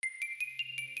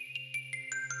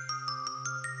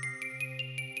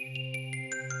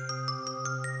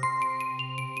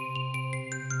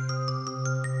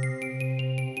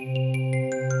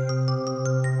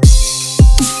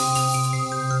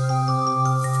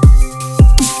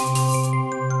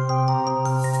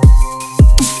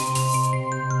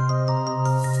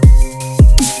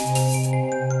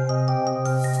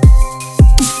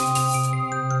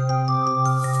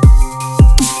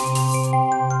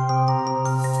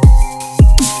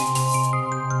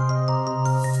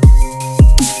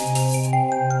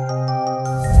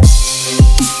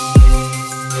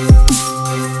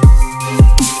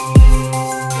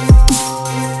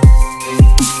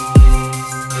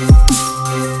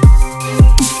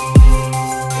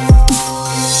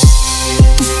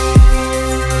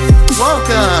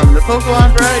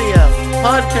Pokemon Variety Hour,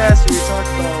 podcast where we talk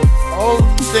about all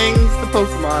things the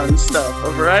Pokemon stuff,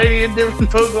 a variety of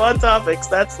different Pokemon topics.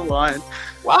 That's the line.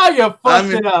 Wow, you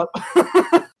fucked it up.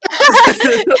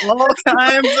 All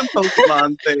kinds of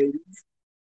Pokemon things.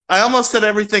 I almost said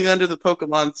everything under the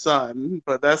Pokemon Sun,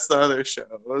 but that's the other show.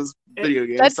 It was video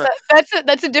games.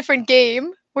 That's a different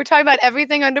game. We're talking about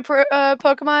everything under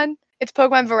Pokemon. It's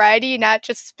Pokemon Variety, not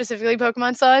just specifically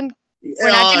Pokemon Sun.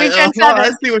 We're not doing Gen 7. I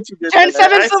see what you did. Gen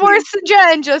 7's the worst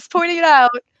gen, just pointing it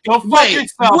out. Go fuck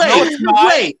yourself.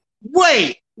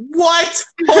 Wait. What?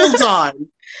 Hold on.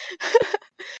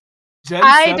 Gen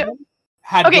 7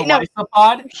 had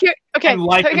Golisopod and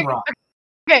Lycanroc.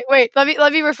 Okay, wait. Let me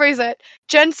rephrase it.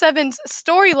 Gen 7's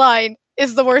storyline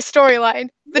is the worst storyline.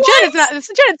 The gen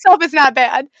itself is not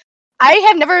bad. I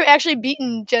have never actually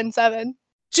beaten Gen 7.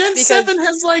 Gen 7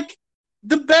 has like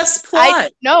the best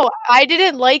plot. I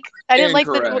didn't like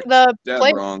the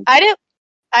play. Wrong. I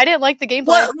didn't like the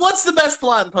gameplay. What's the best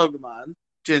plot in Pokemon,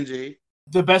 Gingy?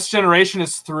 The best generation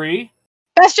is 3.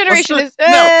 Best generation is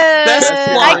best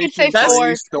I could say 4.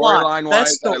 Storyline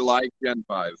wise, I like Gen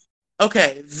 5.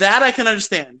 Okay, that I can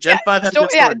understand. Gen 5 has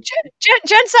good story.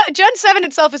 Gen 7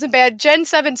 itself isn't bad. Gen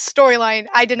 7's storyline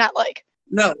I did not like.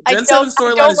 No, Gen 7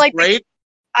 storyline is great.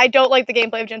 I don't like the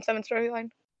gameplay of Gen 7 storyline.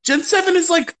 Gen 7 is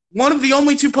like one of the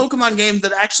only 2 Pokemon games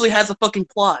that actually has a fucking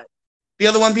plot. The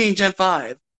other one being Gen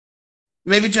 5.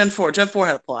 Maybe Gen 4. Gen 4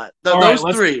 had a plot. Those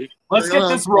 3. Let's get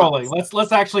this rolling.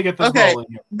 Let's actually get this rolling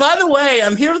here. By the way,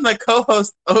 I'm here with my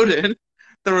co-host Odin,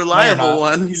 the reliable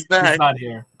one. He's back. He's not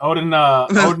here. Odin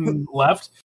left.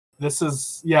 This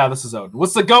is Odin.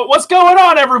 What's going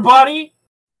on, everybody?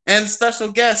 And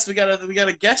special guest, we got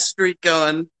a guest streak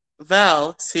going.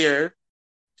 Val is here.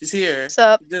 She's here. What's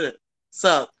up? You did it. What's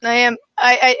up?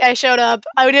 I showed up.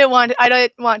 I didn't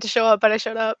want to show up, but I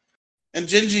showed up. And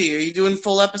Gingy, are you doing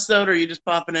full episode, or are you just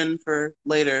popping in for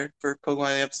later for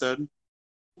Pokemon episode?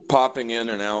 Popping in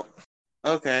and out.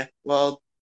 Okay, well,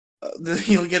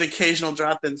 you'll get occasional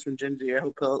drop-ins from Gingy. I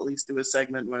hope he'll at least do a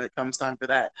segment when it comes time for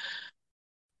that.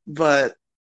 But,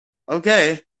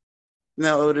 okay.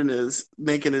 Now Odin is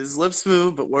making his lips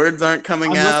move, but words aren't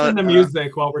coming out. I'm listening to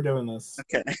music while we're doing this.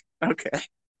 Okay,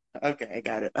 I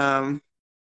got it.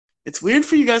 It's weird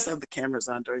for you guys to have the cameras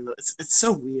on during this. It's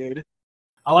so weird.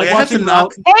 I like watching Val.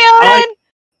 Hey, Odin!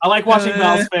 I like watching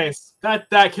Val's face.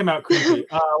 That came out creepy.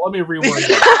 Let me reword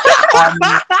it.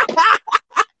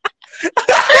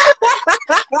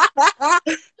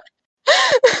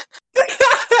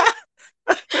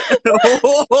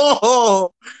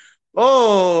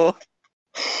 Oh!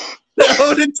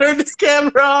 Odin turned his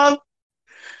camera off.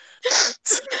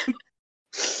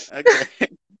 Okay.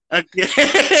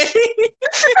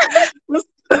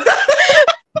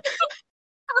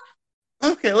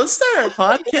 Okay, let's start our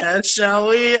podcast, shall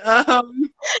we?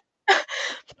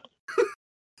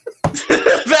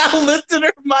 Val lifted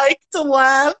her mic to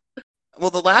laugh.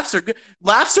 Well, the laughs are good.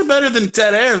 Laughs are better than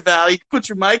dead air, Val. You can put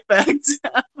your mic back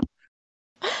down.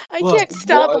 I can't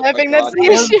stop laughing. That's the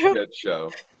issue. Good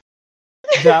show.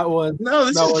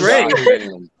 This is great.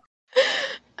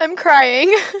 I'm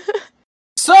crying.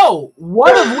 So,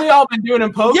 what have we all been doing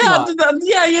in Pokemon?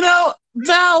 Yeah,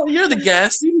 Val, you're the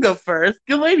guest. You can go first.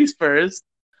 Good ladies first.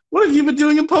 What have you been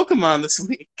doing in Pokemon this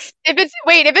week? If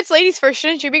it's ladies first,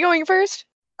 shouldn't you be going first?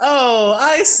 Oh,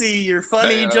 I see your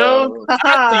funny joke.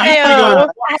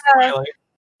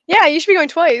 Yeah, you should be going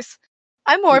twice.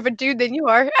 I'm more of a dude than you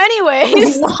are.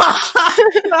 Anyways.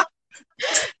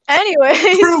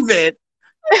 Prove it.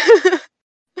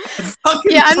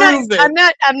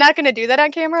 I'm not gonna do that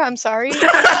on camera. I'm sorry.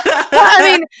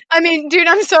 I mean, dude,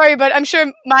 I'm sorry, but I'm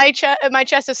sure my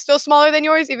chest is still smaller than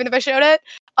yours, even if I showed it.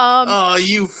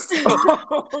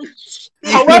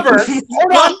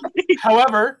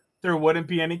 However, there wouldn't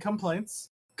be any complaints.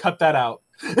 Cut that out.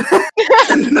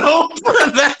 Nope,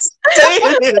 that's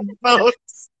stated,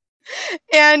 folks.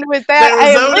 And with that,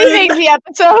 I am leaving the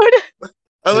episode.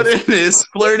 Odin is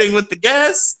flirting with the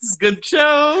guests. Good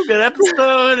show. Good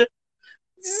episode.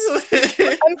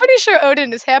 I'm pretty sure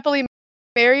Odin is happily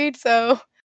married, so...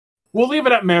 We'll leave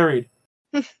it at married.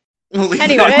 Anyway.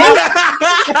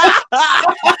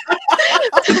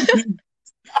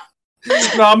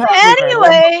 No, I'm happy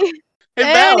anyway.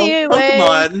 Hey,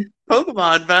 Val,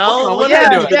 Pokemon, Val. What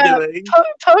are you doing?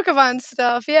 Pokemon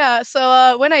stuff, yeah.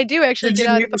 So when I do actually get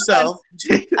out of Pokemon,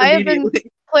 I have been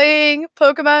playing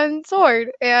Pokemon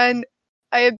Sword, and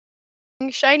I have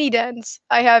shiny dens.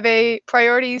 I have a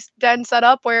priority den set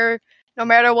up where no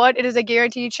matter what, it is a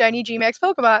guaranteed shiny Gmax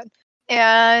Pokemon.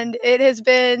 And it has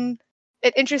been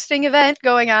an interesting event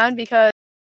going on because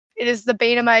it is the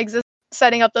bane of my existence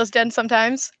setting up those dens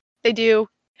sometimes. They do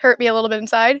hurt me a little bit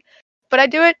inside. but I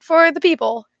do it for the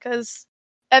people because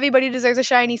everybody deserves a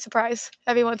shiny surprise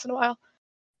every once in a while.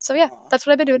 So yeah, that's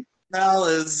what I've been doing. Val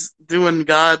is doing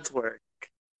God's work.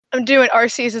 I'm doing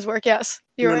Arceus' work. Yes,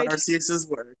 you're right. Arceus'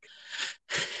 work.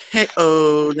 Hey,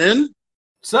 Odin.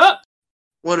 What's up?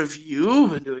 What have you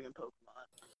been doing in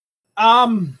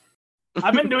Pokemon?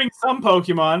 I've been doing some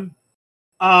Pokemon.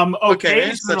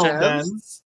 Occasional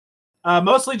dens.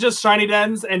 Mostly just shiny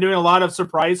dens and doing a lot of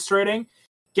surprise trading.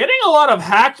 Getting a lot of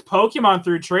hacked Pokemon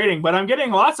through trading, but I'm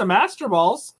getting lots of Master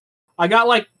Balls. I got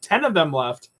like 10 of them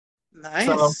left. Nice.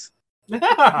 So,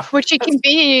 yeah. Which he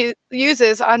conveniently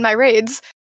uses on my raids.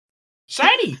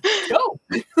 Shiny! Go!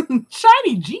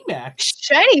 Shiny G-Max!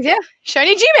 Shiny, yeah.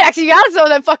 Shiny G-Max! You gotta throw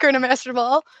that fucker in a Master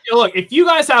Ball. Yeah, look, if you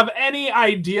guys have any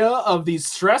idea of the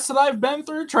stress that I've been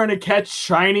through trying to catch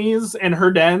Shinies and her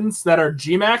dens that are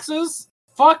G-Maxes,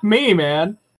 fuck me,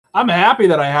 man. I'm happy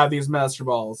that I have these Master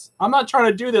Balls. I'm not trying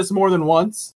to do this more than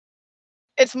once.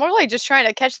 It's more like just trying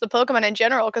to catch the Pokemon in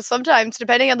general, because sometimes,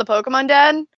 depending on the Pokemon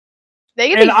den, they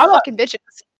can be fucking bitches.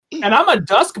 And I'm a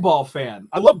Dusk Ball fan.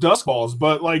 I love Dusk Balls,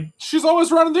 but, like, she's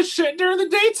always running this shit during the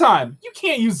daytime. You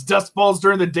can't use Dusk Balls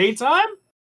during the daytime.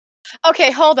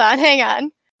 Okay, hold on. Hang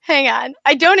on.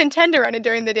 I don't intend to run it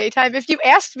during the daytime. If you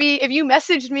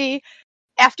messaged me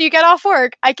after you get off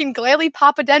work, I can gladly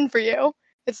pop a den for you.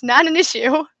 It's not an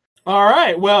issue. All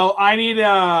right. Well, I need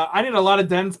a lot of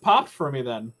dens popped for me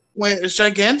then. Wait, is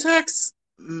Gigantamax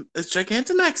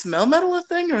Melmetal a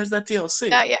thing, or is that DLC?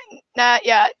 Not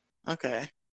yet. Okay.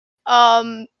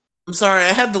 I'm sorry,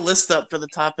 I had the list up for the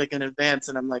topic in advance,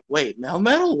 and I'm like, wait,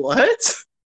 Melmetal? What?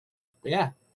 Yeah.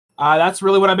 That's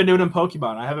really what I've been doing in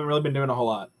Pokemon. I haven't really been doing a whole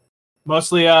lot.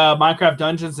 Mostly Minecraft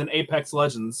Dungeons and Apex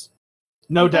Legends.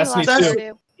 No Destiny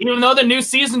 2. Even though the new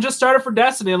season just started for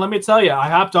Destiny, and let me tell you, I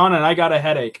hopped on and I got a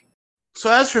headache. So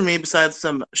as for me, besides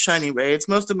some shiny raids,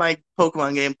 most of my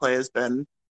Pokemon gameplay has been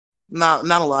not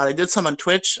a lot. I did some on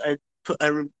Twitch. I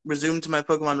resumed to my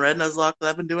Pokemon Red Nuzlocke that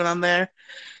I've been doing on there.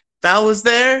 Val was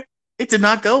there. It did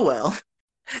not go well.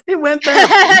 It went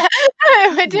bad.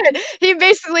 It did. He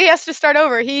basically has to start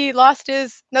over. He lost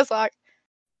his Nuzlocke.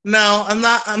 No, I'm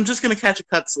not. I'm just going to catch a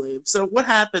cut sleeve. So what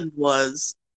happened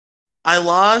was I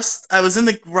was in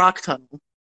the rock tunnel,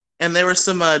 and there were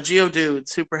some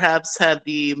Geodudes who perhaps had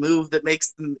the move that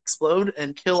makes them explode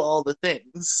and kill all the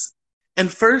things.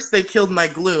 And first they killed my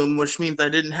Gloom, which means I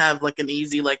didn't have like an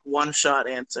easy like one-shot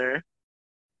answer.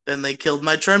 Then they killed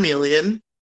my Charmeleon,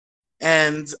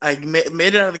 and I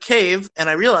made it out of the cave, and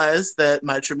I realized that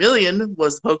my Charmeleon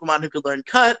was the Pokemon who could learn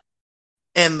Cut,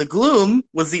 and the Gloom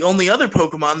was the only other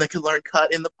Pokemon that could learn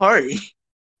Cut in the party.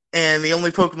 And the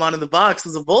only Pokemon in the box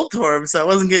was a Voltorb, so I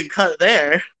wasn't getting Cut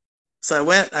there. So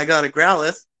I got a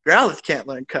Growlithe. Growlithe can't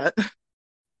learn Cut.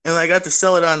 And I got to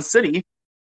Celadon City.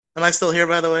 Am I still here,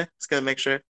 by the way? Just gotta make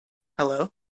sure. Hello?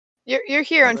 You're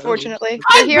here, unfortunately.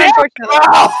 You're here, unfortunately.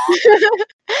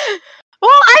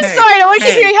 Well, I'm sorry. I don't want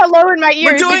you hearing hello in my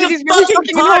ears. We're doing because a he's really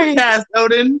fucking podcast,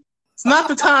 Odin. It's not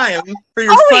the time for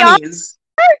your funnies.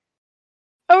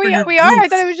 We are? I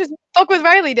thought it was just Fuck with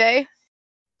Riley Day.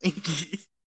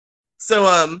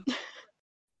 So,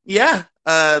 yeah.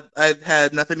 I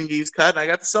had nothing to use Cut, and I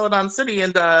got to Celadon City,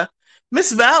 and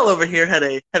Miss Val over here had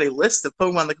a list of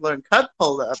Pokemon that could learn Cut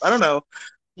pulled up. I don't know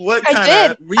what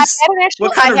kind of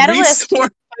resource.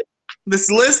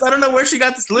 This list, I don't know where she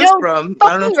got this list from.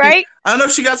 I don't know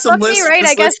if she got some list. Right,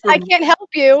 I guess I can't help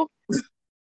you.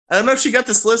 I don't know if she got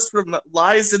this list from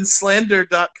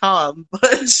liesandslander.com,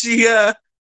 but she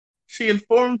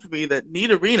informed me that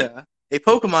Nidorina, a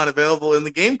Pokemon available in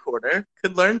the game corner,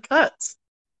 could learn Cut.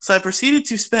 So I proceeded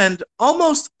to spend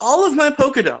almost all of my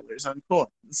Pokédollars on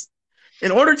coins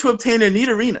in order to obtain a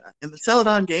Nidorina in the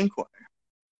Celadon game corner.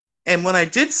 And when I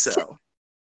did so,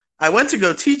 I went to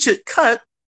go teach it Cut,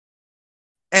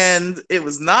 and it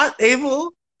was not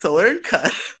able to learn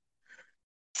Cut.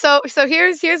 So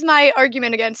here's my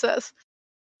argument against this.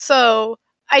 So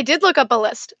I did look up a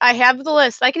list. I have the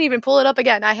list. I can even pull it up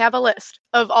again. I have a list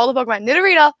of all the Pokemon.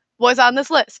 Nidorina was on this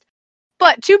list.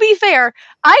 But to be fair,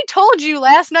 I told you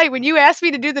last night when you asked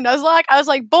me to do the Nuzlocke, I was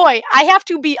like, boy, I have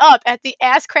to be up at the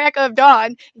ass crack of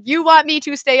dawn. You want me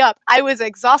to stay up. I was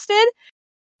exhausted.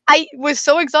 I was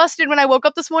so exhausted when I woke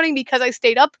up this morning because I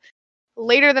stayed up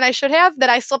later than I should have, that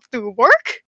I slept through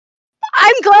work.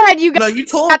 I'm glad you got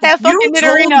that fucking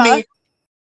Nidorina.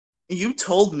 You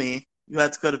told me you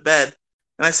had to go to bed.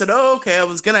 And I said, oh, okay, I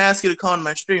was going to ask you to call on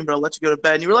my stream, but I'll let you go to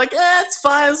bed. And you were like, it's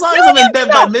fine, as long as I'm in bed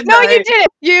by midnight. No, you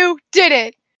didn't. You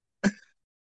didn't.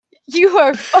 You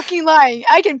are fucking lying.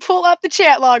 I can pull up the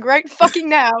chat log right fucking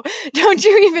now. Don't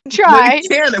you even try. No, you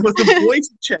can. It was a voice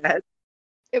chat.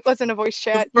 It wasn't a voice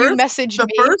chat. You messaged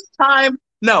me. The first time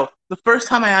No, the first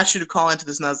time I asked you to call into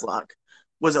this Nuzlocke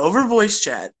was over voice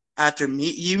chat. After me,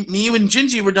 you and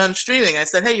Gingy were done streaming, I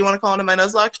said, "Hey, you want to call into my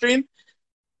Nuzlocke stream?"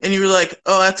 And you were like,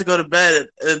 "Oh, I have to go to bed."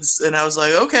 And I was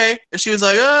like, "Okay." And she was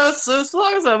like, "Oh, so as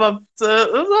long as I'm up, as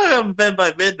long as I'm in bed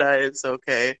by midnight, it's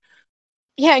okay."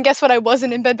 Yeah, and guess what? I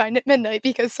wasn't in bed by midnight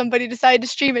because somebody decided to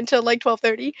stream until like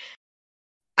 12:30.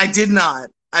 I did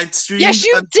not. I streamed Yes,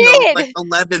 you until did! like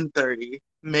 11:30,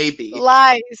 maybe.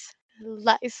 Lies.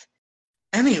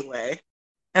 Anyway,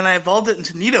 and I evolved it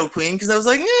into Nidoqueen because I was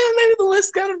like, maybe the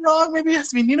list got it wrong. Maybe it has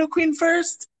to be Nidoqueen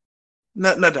first.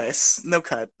 No dice, no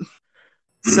cut.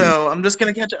 So I'm just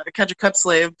gonna catch a cut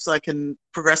slave so I can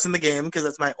progress in the game because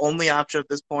that's my only option at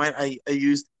this point. I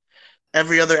used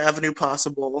every other avenue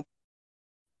possible,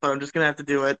 but I'm just gonna have to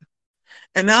do it.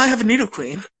 And now I have a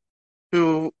Nidoqueen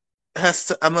who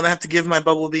I'm gonna have to give my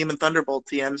Bubble Beam and Thunderbolt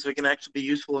to him so he can actually be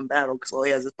useful in battle because all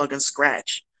he has is fucking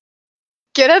Scratch.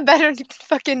 Get a better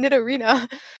fucking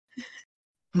Nidorina.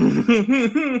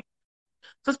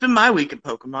 So it's been my week in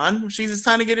Pokemon. It's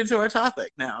time to get into our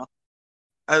topic now.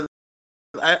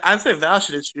 I'd say Val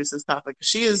should introduce this topic.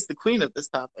 She is the queen of this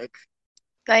topic.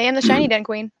 I am the Shiny Den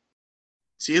Queen.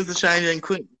 She is the Shiny Den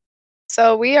Queen.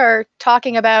 So we are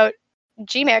talking about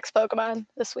G-Max Pokemon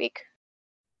this week.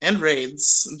 And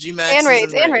raids. G-Max and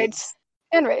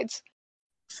raids.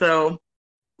 So,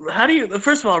 how do you...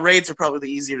 First of all, raids are probably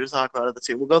the easier to talk about of the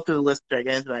two. We'll go through the list of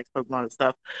Gigantamax Pokemon and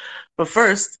stuff. But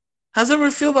first, how does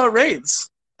everyone feel about raids?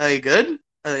 Are they good?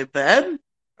 Are they bad?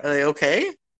 Are they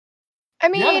okay? I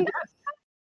mean...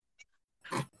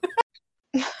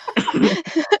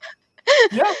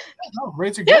 Yeah, no,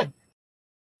 raids are good.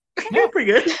 Yeah,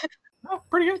 pretty good. No,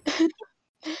 pretty good.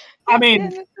 I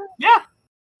mean, yeah,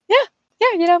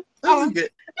 you know. Good.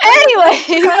 Anyway,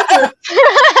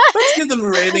 let's give them a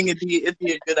rating. It'd be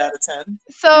a good out of 10.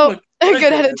 So a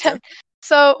good out of 10.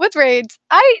 So with raids,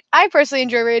 I personally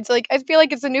enjoy raids. Like I feel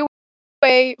like it's a new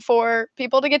way for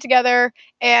people to get together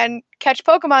and catch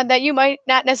Pokemon that you might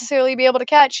not necessarily be able to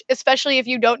catch, especially if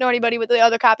you don't know anybody with the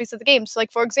other copies of the game. So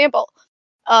like for example,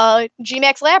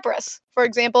 G-Max Lapras, for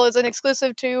example, is an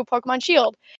exclusive to Pokemon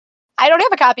Shield. I don't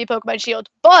have a copy of Pokemon Shield,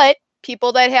 but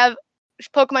people that have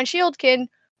Pokemon Shield can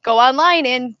go online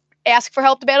and ask for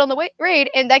help to battle in the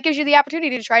raid, and that gives you the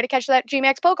opportunity to try to catch that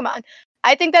G-Max Pokemon.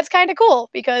 I think that's kind of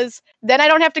cool because then I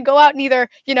don't have to go out and either,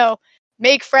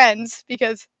 make friends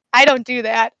because I don't do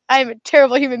that. I'm a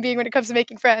terrible human being when it comes to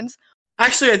making friends.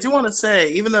 Actually, I do want to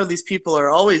say, even though these people are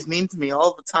always mean to me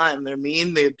all the time, they're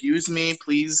mean, they abuse me.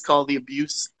 Please call the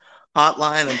abuse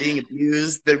hotline. I'm being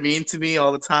abused. They're mean to me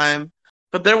all the time.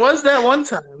 But there was that one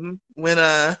time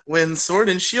when Sword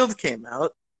and Shield came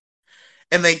out,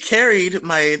 and they carried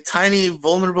my tiny,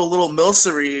 vulnerable little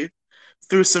Milcery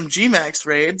through some G-Max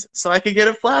raids so I could get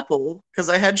a Flapple, because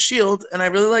I had Shield, and I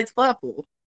really liked Flapple.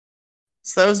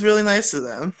 So that was really nice of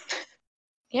them.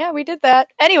 Yeah, we did that.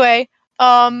 Anyway,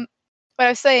 what I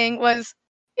was saying was,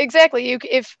 exactly,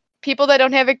 if people that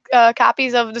don't have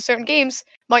copies of the certain games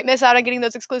might miss out on getting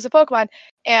those exclusive Pokemon.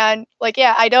 And,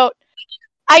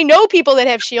 I know people that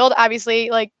have Shield, obviously,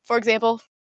 like, for example,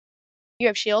 you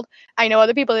have Shield. I know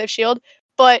other people that have Shield.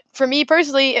 But for me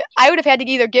personally, I would have had to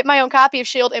either get my own copy of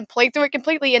Shield and play through it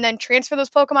completely and then transfer those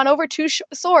Pokemon over to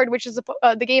Sword, which is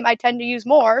the game I tend to use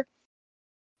more.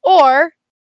 Or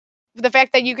the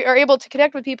fact that you are able to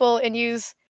connect with people and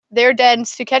use their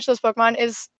dens to catch those Pokemon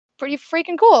is pretty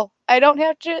freaking cool. I don't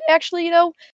have to actually,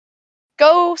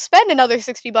 go spend another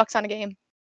 $60 on a game.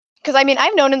 Because,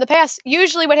 I've known in the past,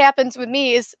 usually what happens with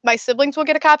me is my siblings will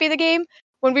get a copy of the game.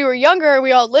 When we were younger,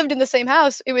 we all lived in the same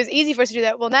house. It was easy for us to do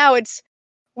that. Well, now it's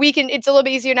a little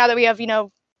bit easier now that we have,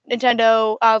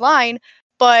 Nintendo Online.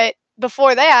 But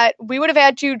before that, we would have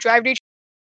had to drive to each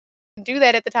other and do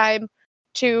that at the time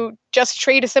to just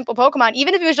trade a simple Pokemon,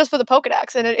 even if it was just for the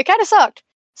Pokedex. And it kind of sucked.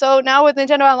 So now with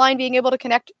Nintendo Online being able to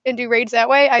connect and do raids that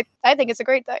way, I think it's a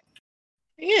great thing.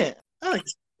 Yeah, I think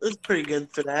it's pretty good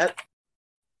for that.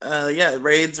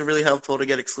 Raids are really helpful to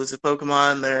get exclusive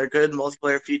Pokemon. They're a good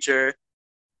multiplayer feature.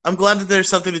 I'm glad that there's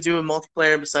something to do with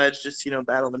multiplayer besides just,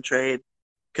 battle and trade,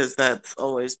 because that's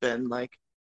always been I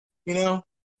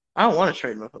don't want to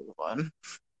trade my Pokemon.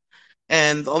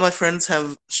 And all my friends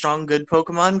have strong, good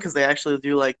Pokemon because they actually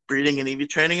do, breeding and EV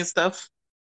training and stuff.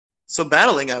 So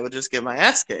battling, I would just get my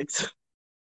ass kicked.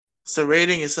 So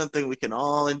raiding is something we can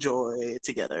all enjoy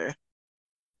together.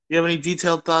 You have any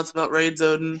detailed thoughts about raids,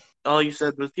 Odin? All you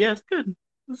said was, yeah, it's good.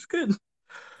 It's good.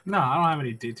 No, I don't have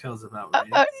any details about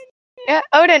raids. Yeah,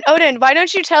 Odin, why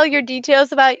don't you tell your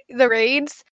details about the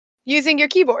raids using your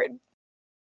keyboard?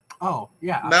 Oh,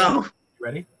 yeah. No. You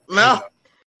ready? No.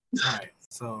 Alright,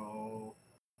 so...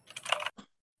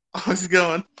 Oh, he's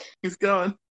going. He's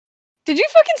going. Did you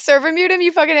fucking server mute him,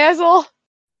 you fucking asshole?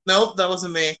 Nope, that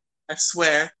wasn't me. I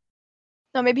swear.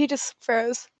 No, maybe he just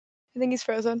froze. I think he's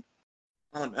frozen.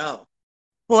 Oh no.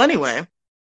 Well, anyway.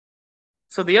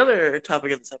 So the other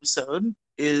topic of this episode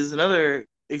is another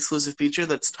exclusive feature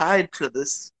that's tied to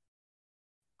this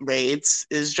raids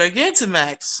is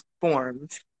Gigantamax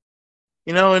forms.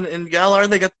 You know, in Galar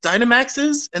they got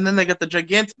Dynamaxes and then they got the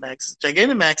Gigantamaxes.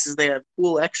 Gigantamaxes, they have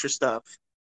cool extra stuff.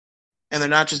 And they're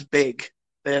not just big.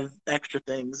 They have extra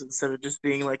things instead of just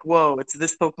being like, whoa, it's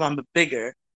this Pokemon but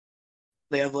bigger.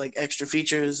 They have like extra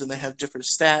features and they have different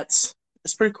stats.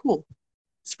 It's pretty cool.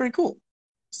 It's pretty cool.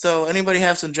 So anybody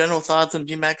have some general thoughts on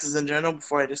Gmaxes in general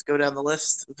before I just go down the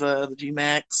list of the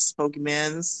Gmax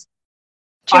Pokemons?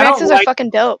 Gmaxes are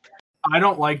fucking dope. I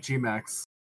don't like Gmax.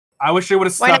 I wish it would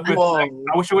have stuck with. I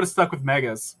wish it would have stuck with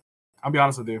Megas. I'll be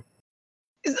honest with you.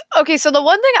 Okay, so the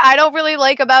one thing I don't really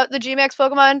like about the Gmax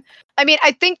Pokemon, I mean,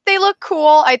 I think they look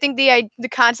cool. I think the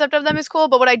concept of them is cool,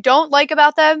 but what I don't like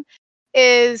about them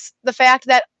is the fact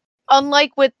that,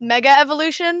 unlike with Mega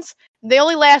Evolutions, they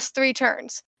only last 3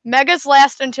 turns. Megas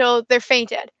last until they're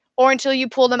fainted, or until you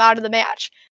pull them out of the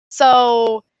match.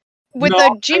 So, with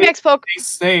the Gmax Pokemon... They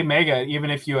stay Mega, even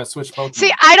if you switch Pokemon.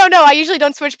 See, I don't know. I usually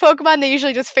don't switch Pokemon. They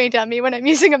usually just faint on me when I'm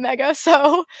using a Mega.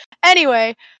 So,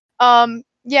 anyway,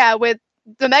 yeah, with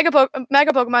the Mega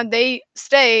Pokemon, they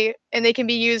stay, and they can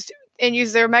be used and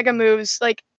use their Mega moves,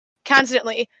 like,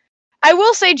 constantly. I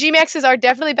will say Gmaxes are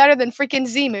definitely better than freaking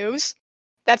Z moves.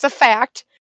 That's a fact.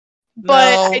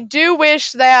 But I do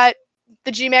wish that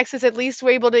the Gmaxes at least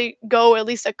were able to go at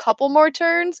least a couple more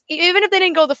turns, even if they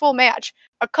didn't go the full match.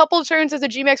 A couple turns as a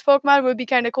Gmax Pokemon would be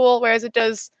kind of cool, whereas it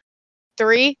does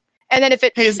 3. And then if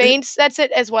it faints, that's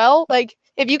it as well. Like,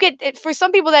 if you get it, for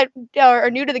some people that are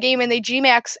new to the game and they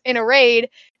Gmax in a raid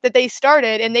that they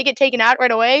started and they get taken out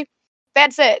right away,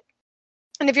 that's it.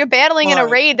 And if you're battling in a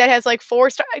raid that has like 4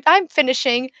 stars, I'm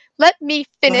finishing. Let me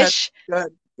finish. Go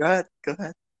ahead.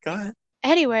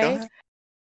 Anyway,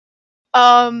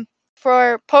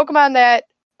 for Pokemon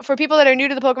for people that are new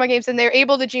to the Pokemon games and they're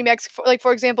able to Gmax, like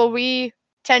for example, when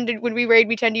we raid,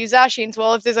 we tend to use Zacians.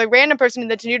 Well, if there's a random person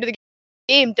that's new to the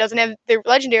game, doesn't have their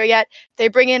legendary yet, they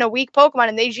bring in a weak Pokemon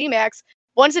and they Gmax.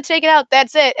 Once it's taken out,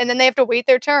 that's it. And then they have to wait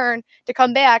their turn to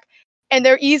come back. And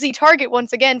they're easy target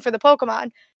once again for the Pokemon.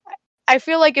 I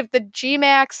feel like if the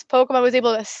Gmax Pokemon was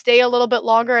able to stay a little bit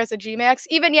longer as a Gmax,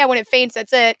 even when it faints,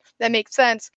 that's it. That makes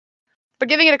sense. But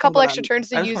giving it a couple extra turns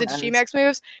to use its Gmax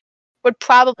moves would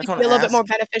probably be a little bit more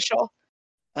beneficial.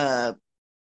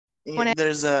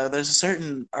 There's a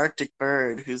certain Arctic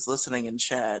bird who's listening in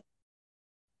chat,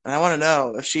 and I want to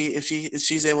know if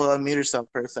she's able to unmute herself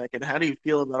for a second. How do you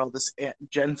feel about all this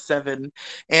Gen 7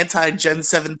 anti-Gen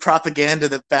 7 propaganda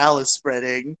that Val is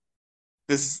spreading?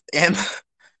 This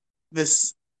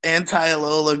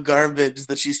anti-Alola garbage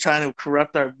that she's trying to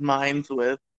corrupt our minds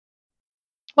with.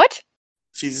 What?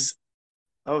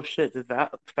 Oh shit!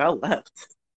 Val left.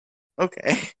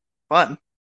 Okay, fun.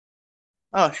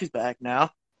 Oh, she's back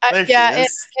now. Yeah,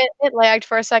 it lagged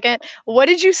for a second. What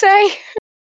did you say?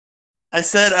 I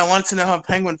said I wanted to know how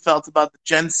Penguin felt about the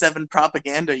Gen 7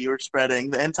 propaganda you were spreading,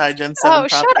 the anti-Gen 7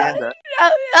 propaganda.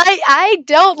 Shut up. I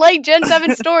don't like Gen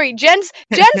 7 story. Gen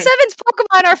 7's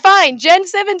Pokemon are fine. Gen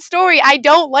 7 story, I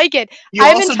don't like it. You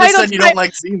also just said you don't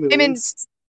like Z moves.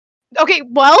 Okay,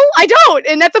 well, I don't,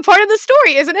 and that's a part of the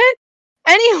story, isn't it?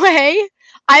 Anyway,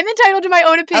 I'm entitled to my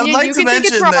own opinion. I'd like to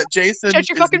mention that Jason is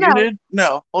muted.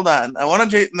 No, hold on. I want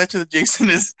to mention that Jason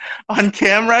is on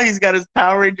camera. He's got his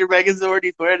Power Ranger Megazord.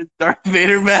 He's wearing his Darth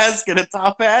Vader mask and a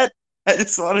top hat. I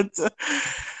just wanted to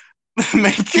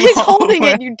make you He's holding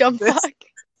it, you dumb fuck.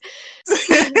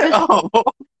 Oh.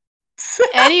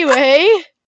 Anyway,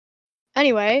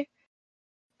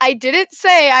 I didn't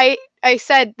say I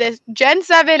said this Gen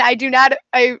 7 I do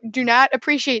not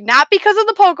appreciate, not because of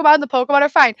the Pokemon are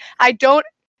fine. I don't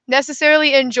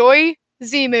necessarily enjoy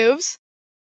Z moves,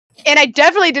 and I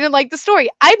definitely didn't like the story.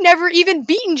 I've never even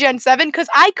beaten Gen 7 because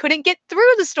I couldn't get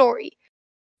through the story.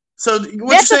 So what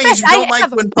you're saying is you don't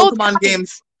like when Pokemon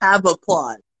games have a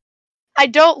plot. I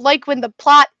don't like when the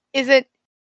plot isn't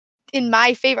in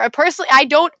my favor. I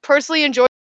don't personally enjoy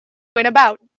going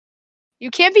about.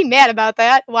 You can't be mad about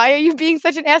that. Why are you being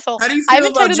such an asshole? How do you feel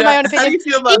about Gen 5? How do you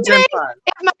feel about Gen 5?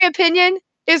 If my opinion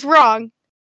is wrong.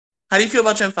 How do you feel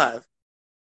about Gen 5?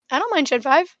 I don't mind Gen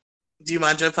 5. Do you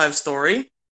mind Gen 5's story?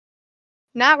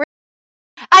 Not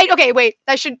really. Okay, wait.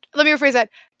 Let me rephrase that.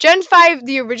 Gen 5,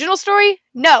 the original story?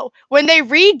 No. When they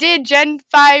redid Gen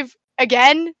 5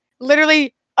 again,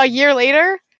 literally a year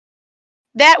later,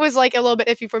 that was like a little bit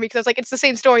iffy for me because I was like, it's the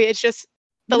same story. It's just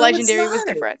the legendary was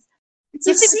different. It's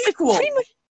a sequel.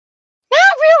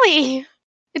 Not really.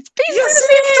 It's basically the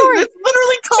same story. It's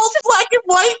literally called Black and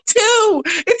White 2.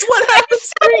 It's what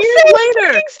happens 3 years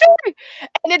later. Story.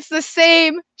 And it's the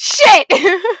same shit.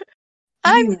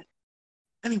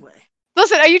 Anyway.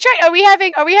 Listen, are we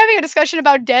having a discussion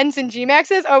about Dens and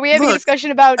Gmaxes? Or are we having a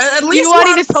discussion about at least you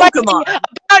wanting to Pokemon?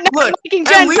 About not making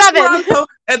Gen 7?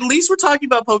 At least we're talking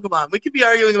about Pokemon. We could be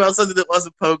arguing about something that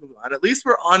wasn't Pokemon. At least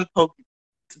we're on Pokemon.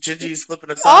 Gingy's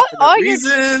flipping us off for no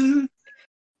reason.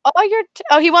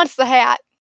 He wants the hat.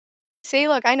 See,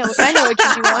 look, I know what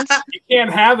Gingy wants. You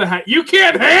can't have the hat. You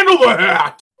can't handle the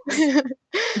hat.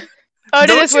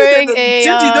 Odin is wearing a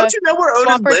Gingy, don't you know where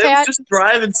Odin lives? Hat? Just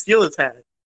drive and steal his hat.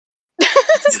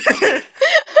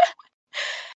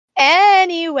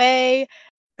 Anyway,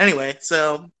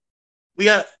 so we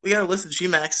got a list of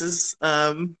Gmaxes.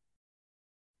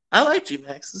 I like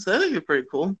Gmaxes. I think they're pretty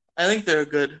cool. I think they're a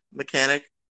good mechanic.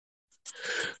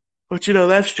 But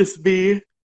that's just me.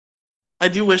 I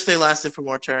do wish they lasted for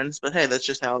more turns, but hey, that's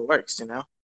just how it works,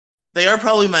 They are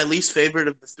probably my least favorite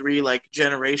of the 3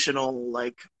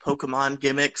 generational Pokemon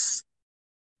gimmicks.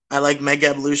 I like Mega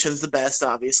Evolutions the best,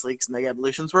 obviously, because Mega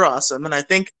Evolutions were awesome, and I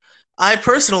think I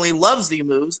personally love Z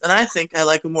moves, and I think I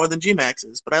like them more than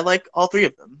Gmaxes, but I like all 3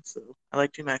 of them, so I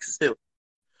like Gmaxes too.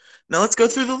 Now let's go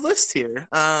through the list here.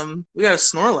 We got a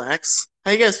Snorlax.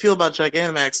 How you guys feel about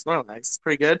Gigantamax Snorlax? It's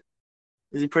pretty good.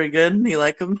 Is he pretty good? You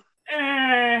like him?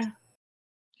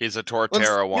 He's a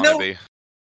Torterra wannabe.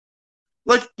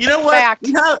 Look, you know what? Fact.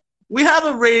 We have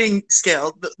a rating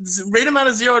scale. Rate him out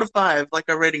of 0 to 5, like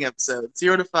our rating episode.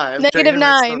 0 to 5. -9.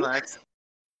 Snorlax.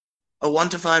 A 1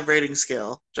 to 5 rating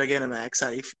scale. Gigantamax.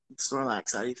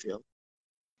 Snorlax, how do you feel?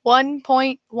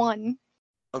 1.1.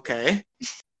 Okay.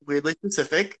 Weirdly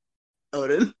specific.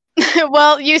 Odin.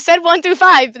 Well, you said 1 through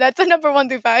 5. That's a number 1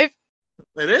 through 5.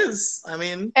 It is. I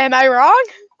mean. Am I wrong?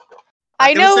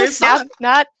 I know math,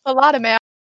 not a lot of math.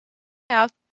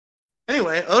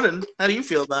 Anyway, Odin, how do you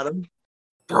feel about him?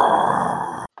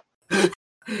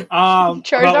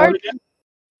 Charizard?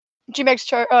 Gmax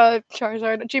Charizard.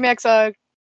 Gmax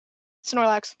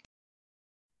Snorlax.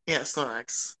 Yeah,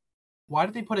 Snorlax. Why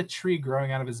did they put a tree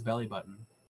growing out of his belly button?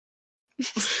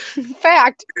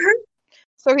 Fact.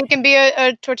 So he can be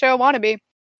a Torterra wannabe.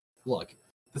 Look,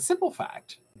 the simple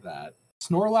fact that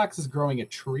Snorlax is growing a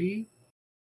tree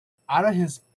out of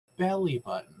his belly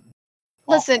button.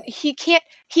 Listen, he can't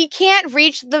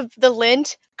reach the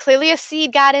lint. Clearly a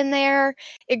seed got in there.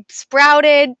 It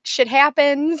sprouted. Shit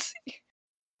happens.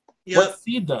 Yep. What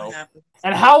seed though?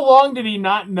 And how long did he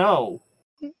not know?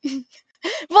 Well,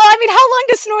 I mean, how long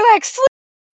does Snorlax sleep?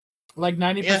 Like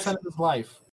 90% of his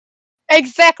life.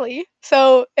 Exactly.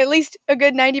 So at least a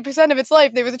good 90% of its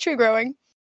life there was a tree growing.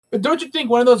 But don't you think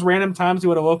one of those random times he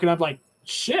would have woken up like,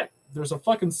 shit, there's a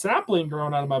fucking sapling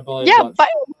growing out of my belly? Yeah, but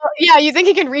you think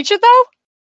he can reach it though?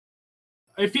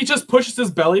 If he just pushes his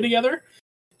belly together,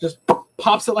 just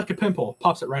pops it like a pimple,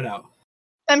 pops it right out.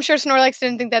 I'm sure Snorlax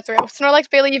didn't think that's real. Snorlax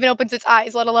barely even opens its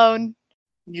eyes, let alone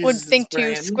would think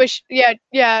to squish.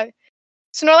 Yeah.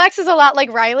 Snorlax is a lot like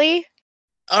Riley.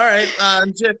 All right,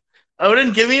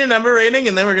 Odin, give me a number rating,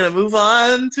 and then we're gonna move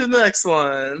on to the next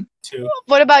one. 2.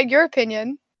 What about your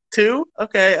opinion? 2?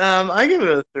 Okay. I give it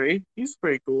a 3. He's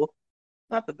pretty cool.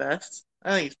 Not the best.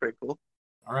 I think he's pretty cool.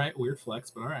 All right, weird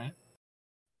flex, but all right.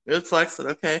 Weird flex, but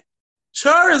okay.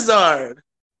 Charizard.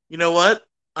 You know what?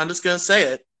 I'm just gonna say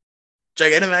it.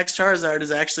 Gigantamax Charizard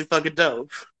is actually fucking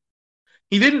dope.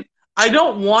 I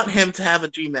don't want him to have a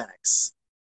Gmax,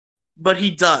 but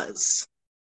he does.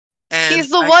 And he's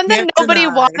the one that nobody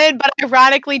wanted, but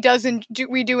ironically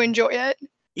we do enjoy it.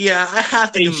 Yeah, I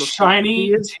have to give him a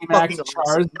shiny Gmax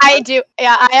Charizard. I do.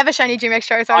 Yeah, I have a shiny Gmax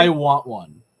Charizard. I want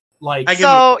one. That's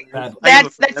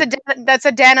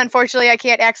a den. Unfortunately, I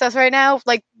can't access right now,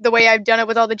 like the way I've done it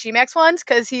with all the Gmax ones,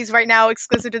 because he's right now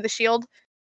exclusive to the Shield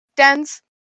dens.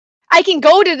 I can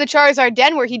go to the Charizard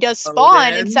den where he does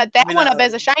spawn and set that one up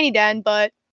as a shiny den,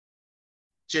 but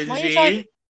Gingy.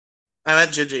 I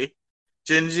meant Gingy.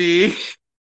 Gingy.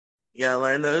 You gotta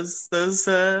learn those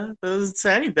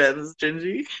shiny dens,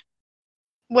 Gingy.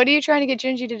 What are you trying to get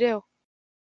Gingy to do?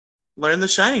 Learn the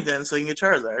shiny den so you can get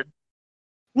Charizard.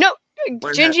 No,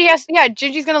 Gingy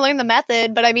Gingy's gonna learn the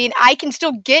method, but I mean, I can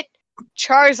still get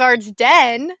Charizard's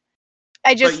den.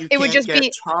 It would just be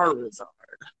Charizard.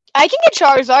 I can get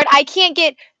Charizard. I can't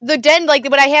get the den like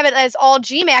when I have it as all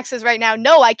Gmaxes right now.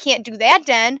 No, I can't do that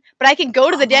den, but I can go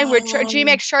to the den where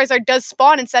Gmax Charizard does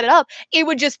spawn and set it up. It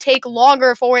would just take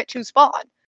longer for it to spawn.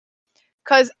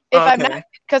 Because if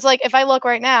if I look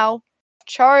right now,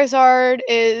 Charizard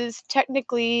is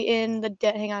technically in the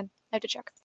den. Hang on, I have to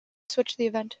check. Switch to the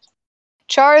event.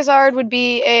 Charizard would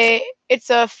be it's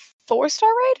a 4-star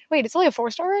raid? Wait, it's only a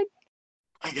 4-star raid?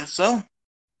 I guess so.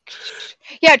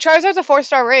 Yeah, Charizard's a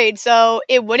 4-star raid, so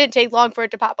it wouldn't take long for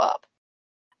it to pop up.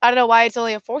 I don't know why it's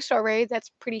only a 4-star raid.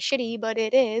 That's pretty shitty, but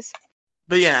it is.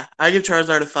 But yeah, I give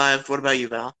Charizard a 5. What about you,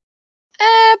 Val?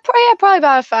 Probably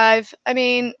about a 5. I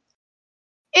mean,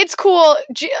 it's cool.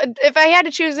 If I had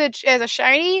to choose it as a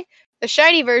shiny, the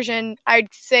shiny version,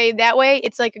 I'd say that way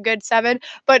it's like a good 7.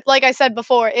 But like I said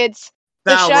before, it's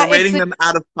Val, we're rating them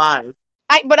out of 5.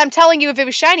 But I'm telling you, if it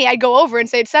was shiny, I'd go over and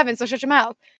say it's 7. So shut your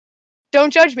mouth.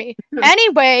 Don't judge me.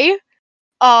 Anyway,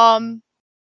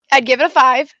 I'd give it a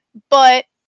 5. But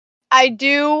I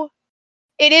do.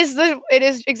 It's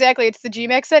the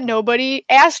Gmax that nobody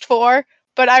asked for,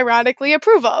 but ironically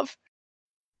approve of.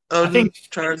 I think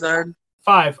Charizard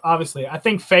 5. Obviously, I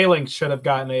think Phalanx should have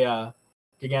gotten a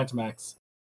Gigantamax.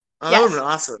 Oh, that would have been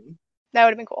awesome. That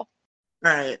would have been cool.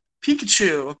 All right,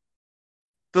 Pikachu,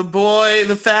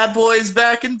 the fat boy's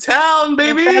back in town,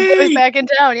 baby. The fat boy's back in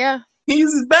town, yeah.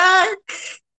 He's back.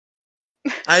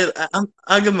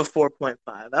 I'll give him a 4.5.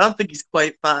 I don't think he's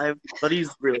quite 5, but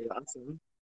he's really awesome.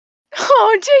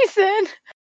 Oh, Jason!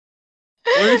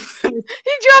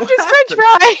 He dropped his French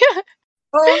fry.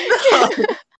 Oh no!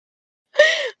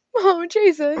 Oh,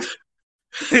 Jason!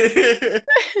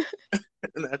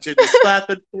 Not you just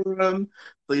clapping for him.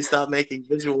 Please stop making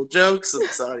visual jokes on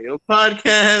this audio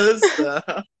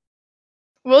podcast.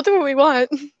 We'll do what we want.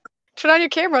 Turn on your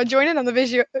camera. Join in on the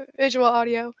visual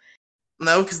audio.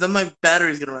 No, because then my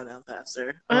battery's gonna run out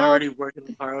faster. I'm already working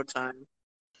on borrowed time.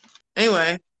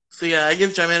 Anyway, so yeah, I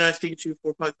give Gigantamax Pikachu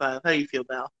 4.5. How do you feel,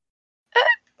 Val?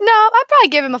 No, I'd probably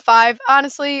give him a 5.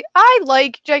 Honestly, I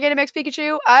like Gigantamax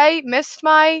Pikachu. I missed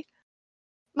my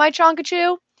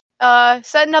Chonkachu.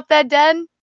 Setting up that den,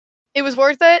 it was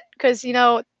worth it because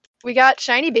we got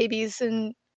shiny babies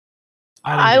and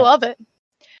I love it.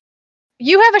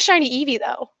 You have a shiny Eevee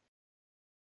though.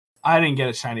 I didn't get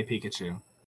a shiny Pikachu.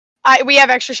 We have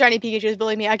extra shiny Pikachus.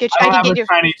 Believe me, I can have get a your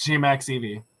shiny Gmax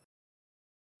Eevee.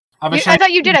 I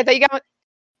thought you did. I thought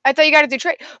you got it through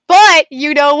trade. But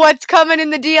you know what's coming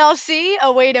in the DLC?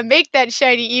 A way to make that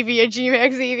shiny Eevee a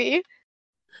Gmax Eevee.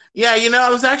 Yeah, I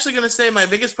was actually going to say my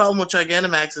biggest problem with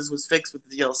Gigantamaxes was fixed with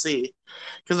the DLC.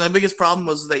 Because my biggest problem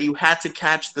was that you had to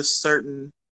catch the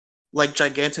certain,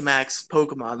 Gigantamax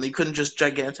Pokemon. You couldn't just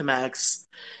Gigantamax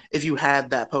if you had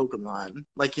that Pokemon.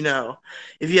 If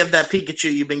you have that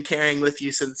Pikachu you've been carrying with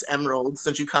you since Emerald,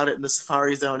 since you caught it in the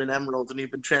Safari Zone in Emerald, and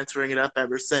you've been transferring it up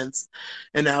ever since,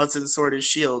 and now it's in Sword and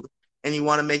Shield, and you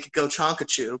want to make it go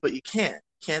Chonkachu, but you can't.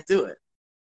 Can't do it.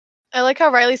 I like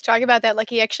how Riley's talking about that like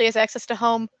he actually has access to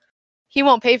home. He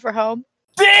won't pay for home.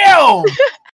 Damn!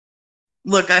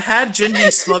 Look, I had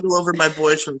Gingy smuggle over my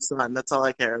boys from Sun. That's all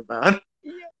I care about.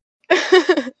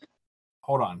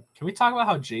 Hold on. Can we talk about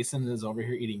how Jason is over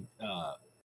here eating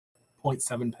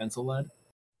 0.7 pencil lead?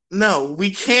 No,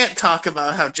 we can't talk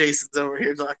about how Jason's over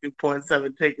here talking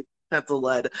 0.7 pencil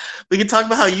lead. We can talk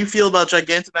about how you feel about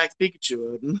Gigantamax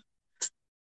Pikachu, Odin.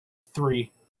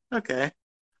 3. Okay.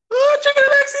 Oh,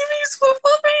 Gigantamax Eevee, he's so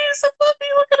fluffy! He's so fluffy!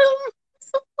 Look at him! He's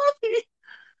so fluffy!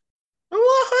 I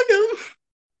want to hug him!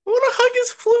 I want to hug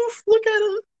his floof! Look at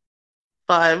him!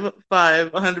 100%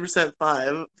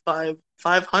 5,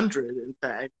 500 in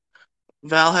fact.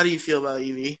 Val, how do you feel about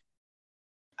Eevee?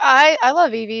 I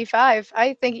love Eevee 5.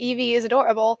 I think Eevee is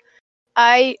adorable.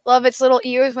 I love its little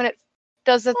ears when it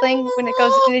does the thing when it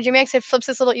goes into Gmax. It flips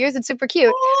its little ears. It's super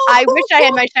cute. I wish I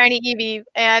had my shiny Eevee,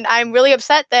 and I'm really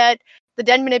upset that the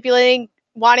den manipulating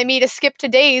wanted me to skip to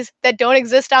days that don't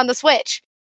exist on the Switch.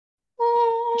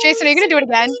 Jason, are you gonna do it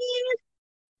again?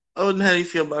 Odin, how do you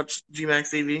feel about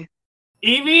Gmax Eevee?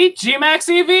 Eevee? Gmax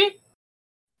Eevee?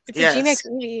 It's a Gmax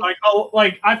Eevee.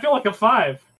 I feel like a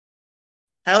 5.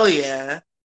 Hell yeah.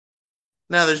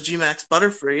 Now there's Gmax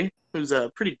Butterfree, who's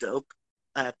pretty dope,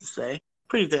 I have to say.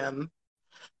 Pretty damn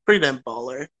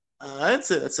baller.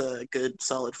 It's a good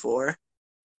solid 4.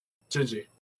 GG.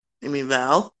 You mean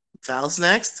Val? Val's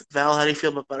next. Val, how do you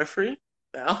feel about Butterfree?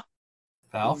 Val?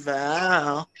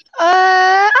 I'd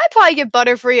probably give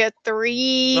Butterfree a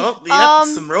 3. Oh, yeah,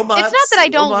 some robots. It's not that I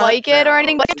don't like it or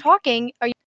anything, but you're talking. Are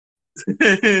you...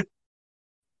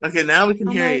 Okay, now we can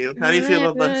hear you. How do you feel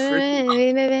about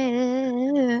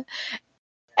Butterfree?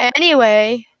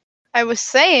 Anyway, I was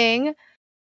saying,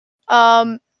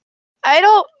 I'd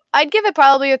give it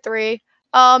probably a 3.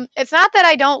 It's not that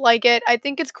I don't like it. I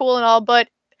think it's cool and all, but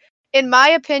in my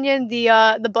opinion,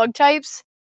 the bug types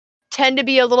tend to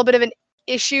be a little bit of an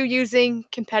issue using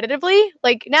competitively.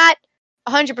 Not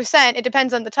 100%. It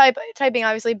depends on the typing,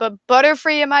 obviously. But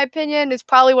Butterfree, in my opinion, is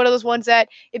probably one of those ones that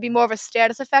it'd be more of a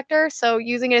status effector. So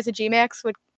using it as a Gmax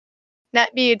would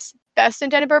not be its best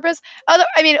intended purpose.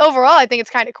 Overall, I think it's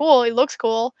kind of cool. It looks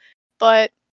cool,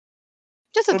 but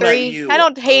just a 3. I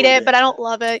don't hate it, but I don't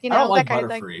love it. I don't like that kind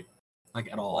Butterfree, of thing.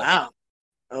 Like at all. Wow.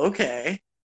 Okay.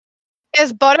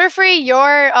 Is Butterfree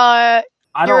your I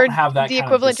don't have that the kind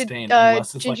equivalent of disdain, to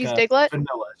Gingy's Diglett?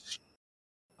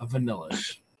 A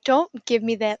vanillish. Don't give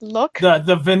me that look. The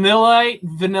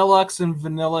Vanillux and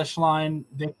Vanillish line,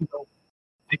 they can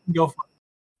go for.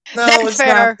 No, it's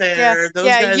fair. Not fair. Yeah, Those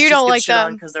guys you don't like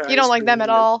them. You don't like them at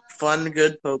all. Fun,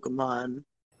 good Pokemon.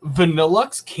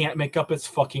 Vanillux can't make up its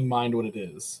fucking mind what it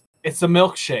is. It's a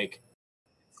milkshake.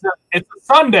 It's a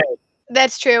sundae.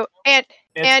 That's true.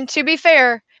 And to be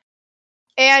fair,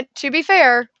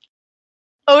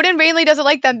 Odin mainly doesn't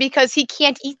like them because he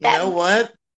can't eat them. You know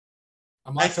what?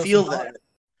 I feel that.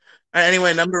 All right,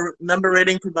 anyway, number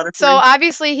rating for Butterfree. So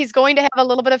obviously he's going to have a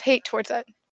little bit of hate towards it.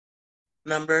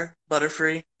 Number,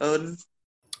 Butterfree, Odin.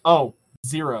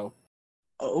 0.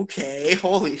 Okay,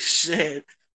 holy shit.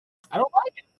 I don't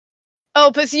like it. Oh,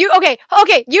 but you okay?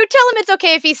 You tell him it's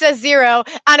okay if he says 0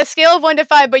 on a scale of 1 to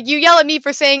 5, but you yell at me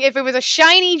for saying if it was a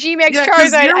shiny G-Max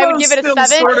Charizard, I would give it a 7,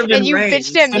 sort of and you range.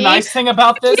 bitched at me. The nice thing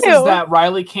about this is that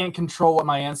Riley can't control what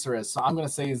my answer is, so I'm going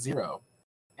to say 0,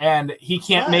 and he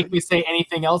can't make me say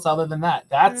anything else other than that.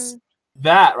 That's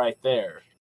that right there.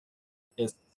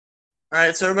 All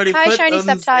right, so everybody put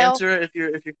Odin's answer. If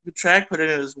you keep track, put it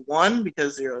as 1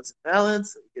 because 0 is invalid.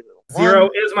 So give it a 1. 0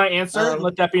 is my answer.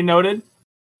 Let that be noted.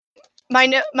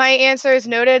 My answer is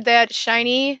noted that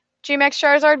shiny G-Max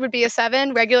Charizard would be a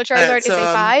 7. Regular Charizard is a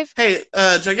 5. Hey,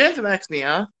 Gigantamax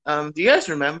Meow. Do you guys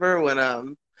remember when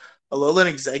Alolan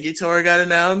Exeggutor got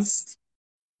announced?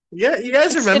 Yeah, you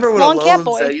guys remember when Alolan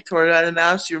Exeggutor got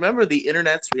announced? You remember the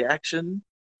internet's reaction?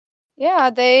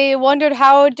 Yeah, they wondered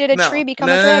how did a tree become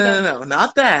a dragon. No,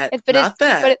 not that.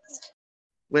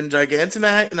 When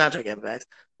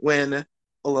when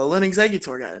Alolan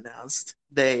Exeggutor got announced,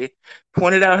 they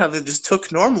pointed out how they just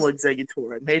took normal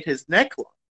Exeggutor and made his neck long.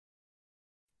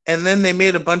 And then they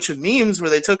made a bunch of memes where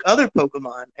they took other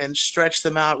Pokemon and stretched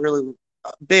them out really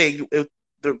big,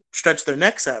 stretched their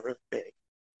necks out really big.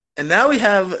 And now we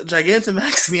have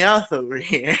Gigantamax Meowth over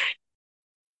here.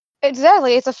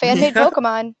 Exactly, it's a fan-made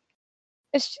Pokemon.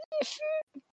 He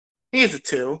gets a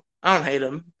 2. I don't hate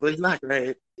him, but he's not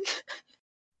great.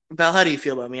 Val, how do you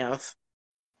feel about Meowth?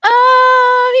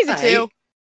 He's a 2.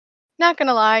 Not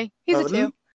gonna lie, he's a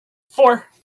 2. 4.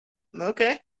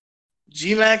 Okay.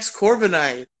 G-Max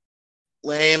Corviknight.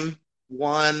 Lame.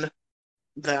 1.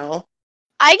 Val?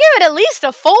 I give it at least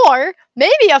a 4,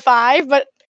 maybe a 5, but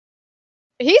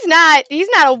he's not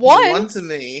a 1. 1 to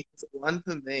me. It's 1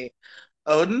 to me.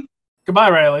 Odin? Goodbye,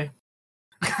 Riley.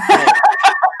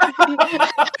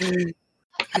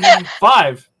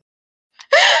 5.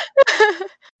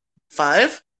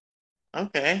 5?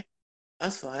 Okay.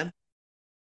 That's fine.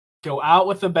 Go out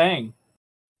with a bang.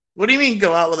 What do you mean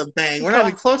go out with a bang? We're not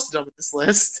even close to done with this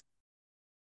list.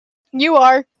 You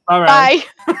are. All right.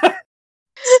 Bye.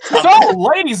 So,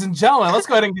 ladies and gentlemen, let's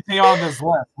go ahead and continue on this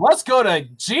list. Let's go to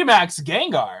G-Max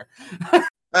Gengar.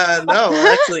 No,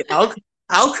 actually,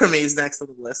 Alchemy is next on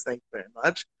the list. Thank you very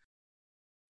much.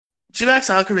 G-Max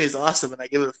Alchemy is awesome, and I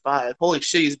give it a 5. Holy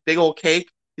shit, he's a big old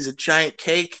cake. He's a giant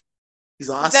cake. He's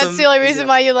awesome. That's the only reason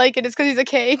why you like it, is because he's a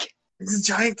cake. He's a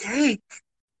giant cake.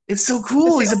 It's so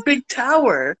cool. He's a big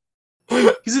tower.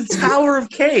 He's a tower of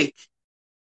cake.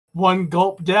 One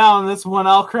gulp down. That's one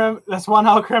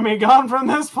Alchemy gone from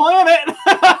this planet.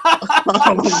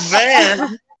 Oh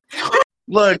man!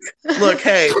 Look!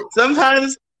 Hey,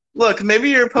 sometimes maybe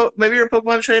you're a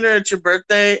Pokemon trainer. It's your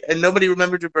birthday, and nobody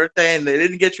remembered your birthday, and they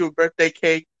didn't get you a birthday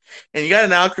cake, and you got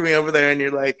an Alchemy over there, and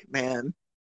you're like, man.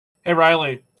 Hey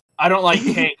Riley, I don't like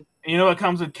cake. You know what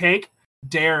comes with cake?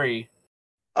 Dairy.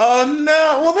 Oh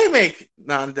no! Well, they make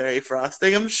non-dairy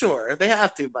frosting. I'm sure they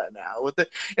have to by now.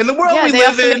 In the world we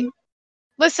live in.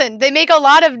 Listen, they make a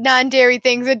lot of non-dairy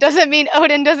things. It doesn't mean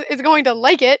Odin is going to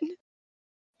like it.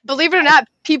 Believe it or not,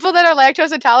 people that are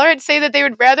lactose intolerant say that they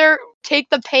would rather take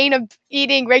the pain of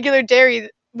eating regular dairy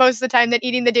most of the time than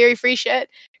eating the dairy-free shit,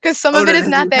 because some of it is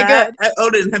not that good.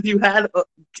 Odin, have you had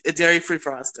a dairy-free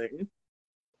frosting?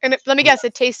 And let me guess,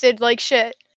 it tasted like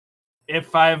shit.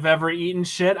 If I've ever eaten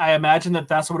shit, I imagine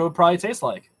that's what it would probably taste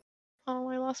like. Oh,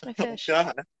 I lost my fish. Oh,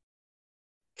 God.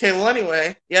 Okay, well,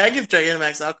 anyway. Yeah, I give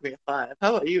Gigantamax Alchemy a 5.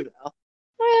 How about you, Val?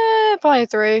 Probably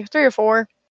 3. 3 or 4.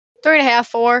 3.5,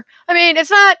 4. I mean,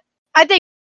 it's not... I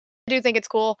do think it's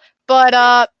cool.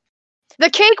 But, the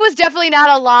cake was definitely not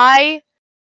a lie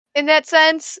in that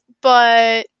sense,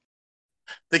 but...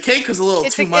 The cake was a little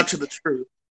too much of the truth.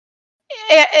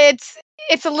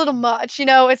 It's a little much, you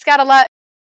know? It's got a lot...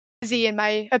 in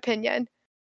my opinion.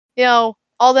 You know,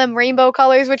 all them rainbow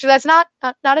colors, which that's not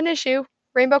an issue.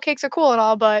 Rainbow cakes are cool and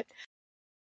all, but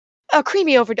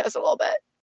creamy overdoes a little bit.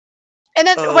 And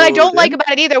then what I don't like about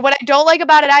it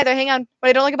either, hang on. What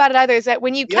I don't like about it either is that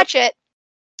when you catch it,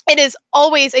 it is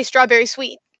always a strawberry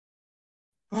sweet.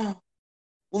 Well,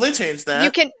 they changed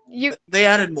that. They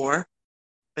added more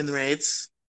in the raids.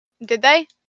 Did they?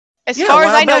 As far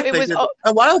as I know, it was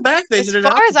a while back. They did it.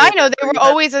 As far as I know, they were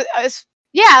always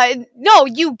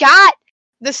you got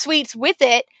the sweets with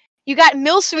it. You got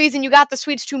Milceries and you got the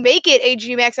sweets to make it a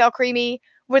G-Max Al Creamy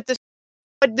with the.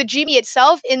 But the Genie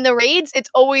itself in the raids,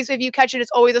 it's always, if you catch it, it's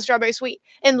always a strawberry sweet.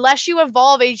 Unless you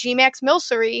evolve a G-Max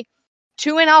Milcery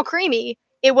to an Al Creamy,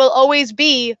 it will always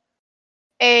be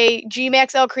a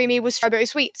G-Max Al Creamy with strawberry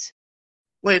sweets.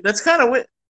 Wait, that's kind of weird.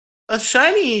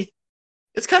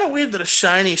 It's kind of weird that a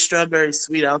shiny strawberry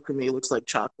sweet Alchemy looks like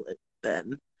chocolate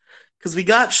then. Because we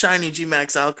got shiny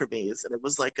G-Max Alchemies, and it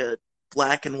was like a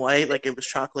black and white, like it was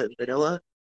chocolate and vanilla.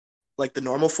 Like the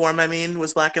normal form,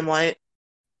 was black and white.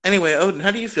 Anyway, Odin,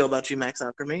 how do you feel about G-Max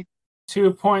Alchemy?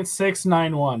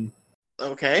 2.691.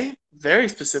 Okay. Very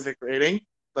specific rating,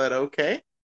 but okay.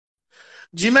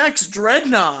 G-Max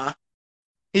Dreadnought.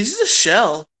 He's just a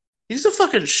shell. He's a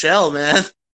fucking shell, man.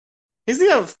 He's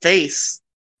got a face.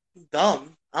 He's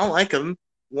dumb. I don't like him.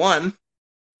 1.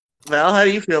 Val, how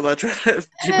do you feel about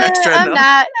G-Max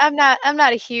Dreadnought? I'm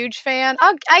not a huge fan.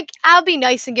 I'll be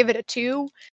nice and give it a 2. I'm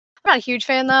not a huge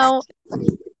fan though.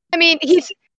 I mean,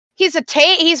 he's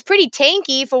pretty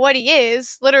tanky for what he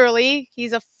is. Literally,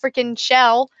 he's a freaking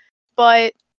shell.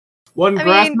 But one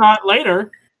grass knot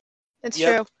later. That's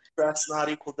true. Grass knot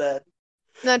equal dead.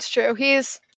 That's true.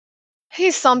 He's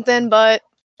something, but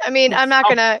I mean, I'm not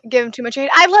gonna give him too much hate.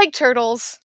 I like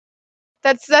turtles.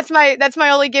 That's my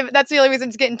only give. That's the only reason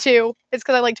it's getting 2. It's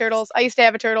because I like turtles. I used to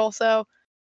have a turtle, so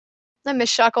I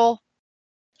miss Shuckle.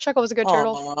 Shuckle was a good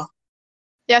turtle.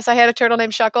 Yes, I had a turtle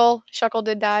named Shuckle. Shuckle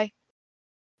did die.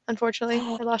 Unfortunately,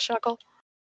 I lost Shuckle.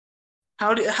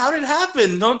 How did it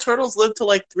happen? Don't turtles live to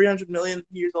like 300 million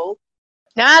years old?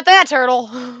 Not that turtle.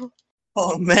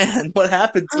 Oh man, what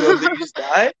happened to him? Did he just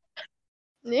die?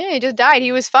 Yeah, he just died.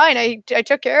 He was fine. I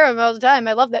took care of him all the time.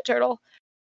 I love that turtle.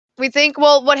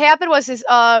 What happened was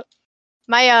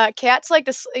my cats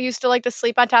used to like to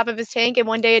sleep on top of his tank, and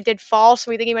one day it did fall, so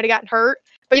we think he might have gotten hurt.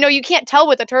 But you can't tell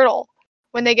with a turtle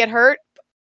when they get hurt.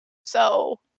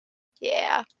 So,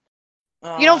 yeah.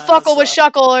 You don't fuckle with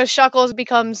Shuckle, or Shuckle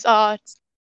becomes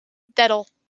deadle.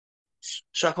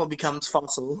 Shuckle becomes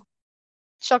fossil.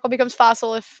 Shuckle becomes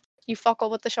fossil if you fuckle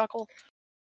with the Shuckle.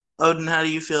 Odin, how do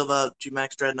you feel about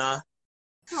G-Max Dreadnought?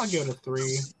 I'll give it a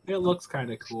 3. It looks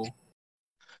kind of cool.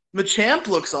 Machamp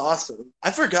looks awesome.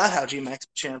 I forgot how G-Max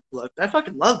Machamp looked. I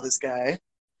fucking love this guy.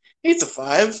 He's a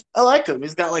 5. I like him.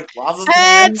 He's got like lava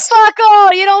hands.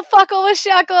 Fuckle! You don't fuckle with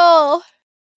Shuckle!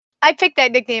 I picked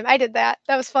that nickname. I did that.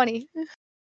 That was funny.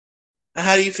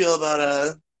 How do you feel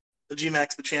about the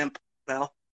G-Max Machamp,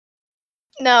 Val?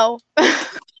 No.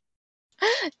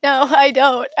 No, I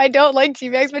don't. I don't like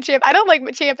G-Max Machamp. I don't like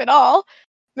Machamp at all.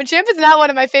 Machamp is not one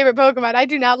of my favorite Pokemon. I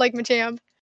do not like Machamp.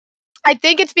 I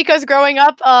think it's because growing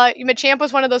up, Machamp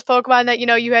was one of those Pokemon that,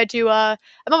 you had to,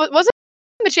 wasn't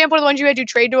Machamp one of the ones you had to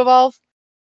trade to evolve?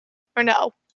 Or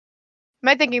no? Am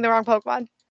I thinking the wrong Pokemon?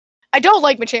 I don't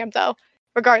like Machamp, though,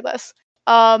 regardless.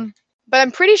 But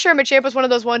I'm pretty sure Machamp was one of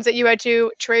those ones that you had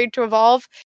to trade to evolve.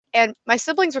 And my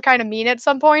siblings were kind of mean at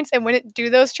some points and wouldn't do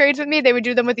those trades with me. They would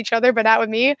do them with each other, but not with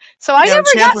me. So I never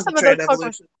got some of those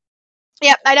Pokemon.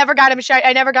 Yeah, I never got him a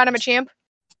Machamp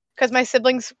because my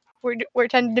siblings were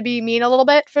tended to be mean a little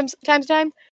bit from time to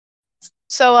time.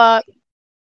 So I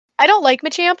don't like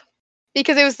Machamp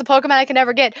because it was the Pokemon I could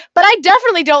never get. But I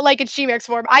definitely don't like its G-Max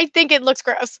form. I think it looks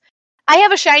gross. I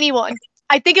have a shiny one.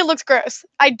 I think it looks gross.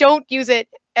 I don't use it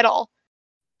at all.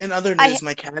 In other news,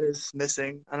 my cat is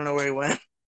missing. I don't know where he went.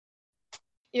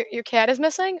 Your cat is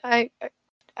missing? I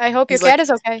hope your cat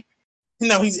is okay.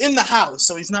 No, he's in the house,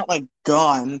 so he's not like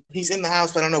gone. He's in the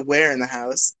house, but I don't know where in the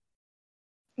house.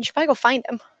 You should probably go find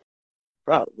him.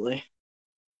 Probably.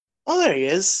 Oh, there he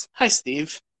is. Hi,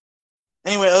 Steve.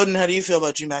 Anyway, Odin, how do you feel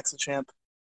about G-Max Machamp?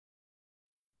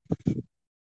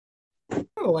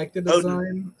 I like the design.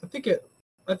 Odin. I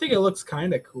think it looks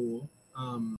kind of cool.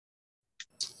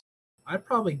 I'd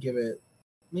probably give it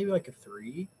maybe like a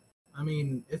 3. I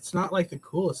mean, it's not like the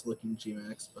coolest looking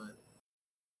G-Max, but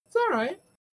it's alright.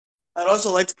 I'd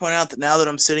also like to point out that now that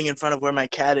I'm sitting in front of where my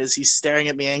cat is, he's staring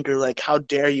at me angry like, how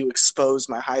dare you expose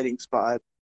my hiding spot?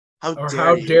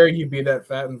 How dare you be that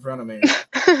fat in front of me?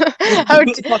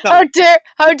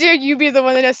 how dare you be the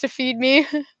one that has to feed me?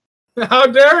 How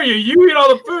dare you? You eat all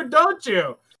the food, don't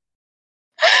you?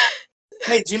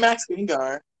 Hey, G-Max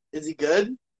Gengar. Is he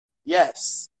good?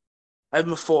 Yes.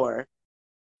 I'm a 4.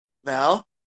 Val?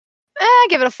 I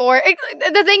give it a 4.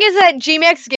 The thing is that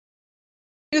G-Max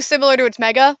is similar to its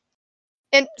Mega.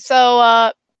 And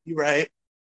so, You're right.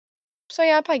 So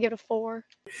yeah, I'd probably give it a 4.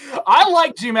 I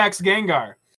like G-Max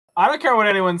Gengar. I don't care what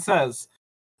anyone says.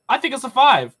 I think it's a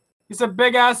 5. He's a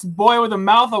big-ass boy with a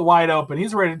mouth wide open.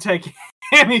 He's ready to take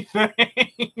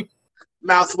anything.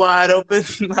 Mouth wide open.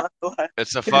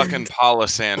 It's a fucking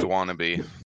Polisand wannabe.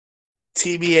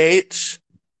 TBH?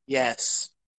 Yes.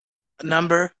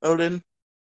 Number, Odin?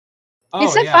 You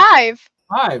said 5.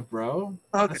 5, bro.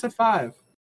 Okay. I said 5.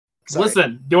 Sorry.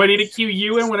 Listen, do I need to cue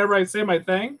you in whenever I say my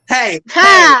thing? Hey!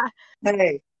 Ha!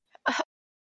 Hey!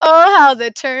 Oh, how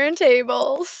the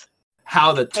turntables.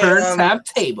 How the turns have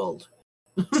tabled.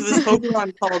 So this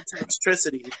Pokemon called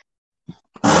Textricity.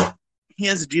 He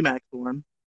has a G-Max form.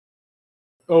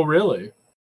 Oh, really?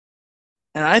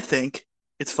 And I think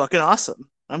it's fucking awesome.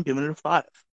 I'm giving it a 5.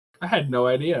 I had no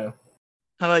idea.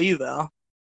 How about you, Val?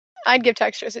 I'd give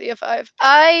Textricity a 5.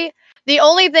 The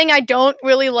only thing I don't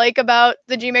really like about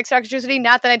the G-Max Textricity,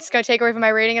 not that it's going to take away from my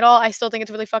rating at all, I still think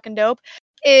it's really fucking dope,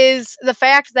 is the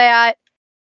fact that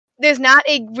there's not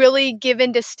a really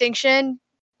given distinction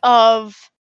of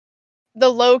the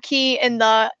low-key and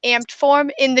the amped form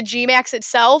in the G-Max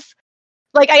itself.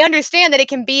 Like, I understand that it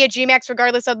can be a G-Max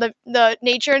regardless of the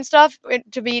nature and stuff,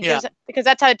 because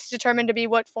that's how it's determined to be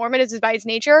what form it is by its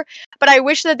nature. But I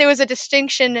wish that there was a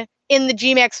distinction in the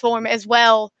G-Max form as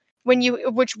well when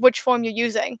which form you're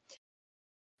using.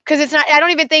 Because it's not. I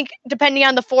don't even think, depending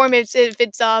on the form, if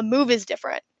its move is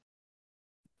different.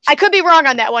 I could be wrong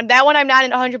on that one. That one I'm not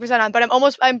 100% on, but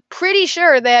I'm pretty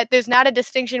sure that there's not a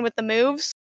distinction with the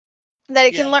moves that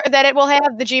it can learn, that it will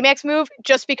have the G-Max move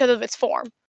just because of its form.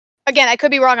 Again, I could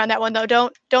be wrong on that one though.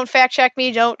 Don't fact check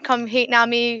me. Don't come hating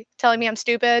on me, telling me I'm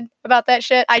stupid about that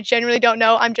shit. I genuinely don't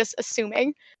know. I'm just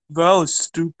assuming. Val is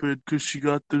stupid because she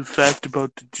got the fact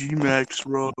about the G-Max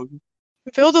wrong.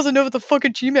 Phil doesn't know what the fuck a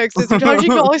G-Max is. How does she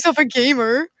call herself a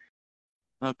gamer?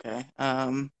 Okay.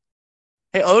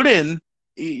 Hey Odin,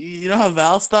 you know how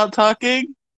Val stopped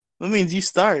talking? That means you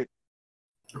start.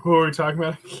 Who are we talking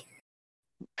about?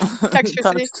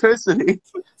 Textricity.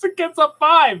 It gets a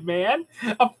 5, man.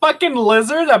 A fucking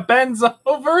lizard that bends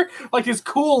over like his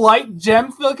cool light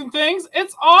gem looking things.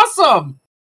 It's awesome.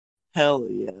 Hell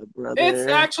yeah, brother. It's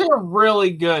actually a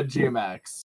really good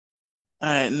G-Max.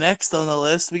 Alright, next on the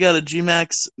list, we got a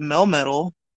G-Max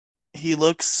Melmetal. He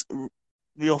looks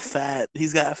real fat.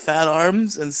 He's got fat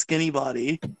arms and skinny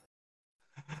body.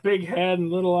 Big head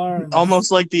and little arms.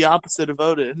 Almost like the opposite of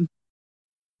Odin.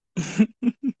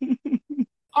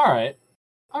 All right.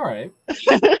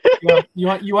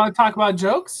 You want to talk about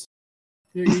jokes?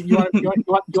 You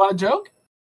want a joke?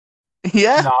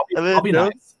 Yeah. No, I'll be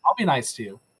nice. I'll be nice to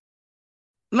you.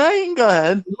 No, you can go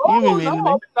ahead. I'll be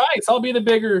nice. I'll be the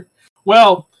bigger.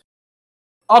 Well,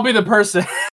 I'll be the person.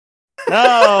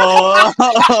 Oh.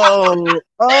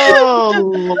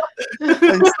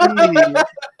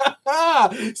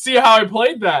 I see. See how I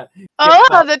played that?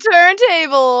 Oh, the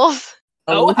turntables.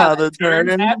 Oh, how the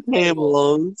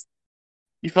turntables.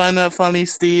 You find that funny,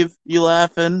 Steve? You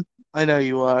laughing? I know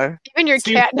you are. Even your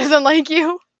cat doesn't like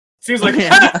you. Seems like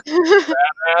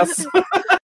badass.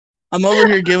 I'm over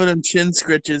here giving him chin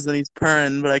scritches and he's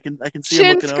purring, but I can see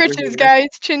him looking over here. Chin scritches, guys.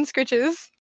 Chin scritches.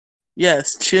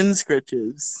 Yes, chin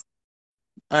scritches.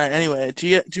 Alright, anyway,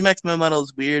 G-Max Melmetal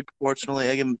is weird, proportionally.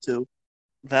 I give him 2.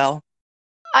 Val?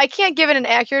 I can't give it an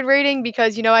accurate rating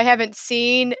because, I haven't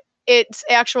seen its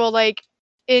actual,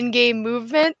 in-game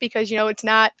movement because, it's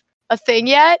not a thing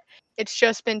yet. It's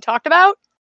just been talked about.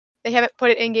 They haven't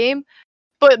put it in-game.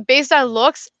 But based on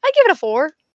looks, I give it a 4.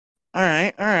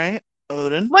 Alright.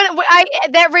 Odin?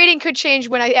 That rating could change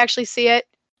when I actually see it,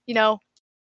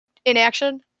 in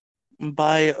action.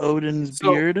 By Odin's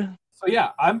beard? So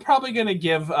yeah, I'm probably gonna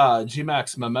give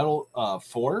G-Max Melmetal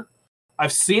 4.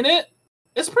 I've seen it.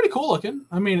 It's pretty cool looking.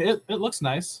 I mean, it looks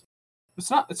nice. It's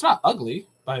not ugly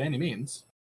by any means.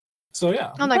 So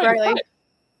yeah. Unlike Riley.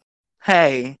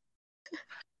 Hey.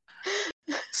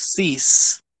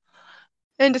 Cease.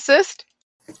 And desist?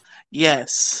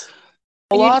 Yes.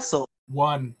 Colossal.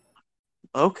 1.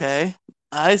 Okay.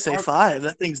 I say 5.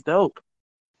 That thing's dope.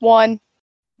 1.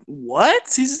 What?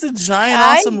 He's just a giant,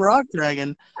 awesome rock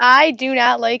dragon. I do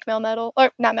not like Melmetal,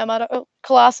 or not Melmetal,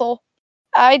 Colossal.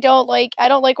 I don't like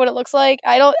what it looks like.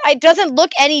 It doesn't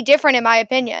look any different in my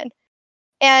opinion.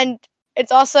 And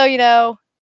it's also,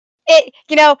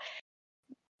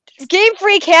 Game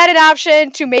Freak had an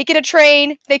option to make it a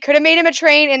train. They could have made him a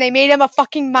train, and they made him a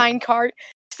fucking minecart.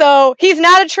 So he's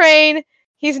not a train.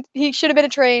 He should have been a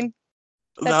train.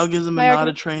 Val gives him a not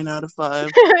a train out of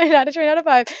 5. Not a train out of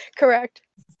 5. Correct.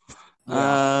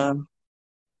 Yeah.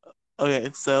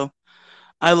 Okay, so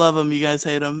I love him. You guys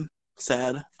hate him.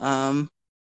 Sad.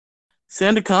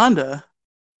 Sandaconda.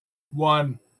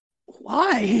 1.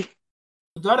 Why?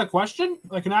 Is that a question?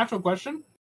 Like an actual question?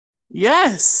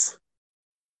 Yes.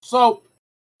 So,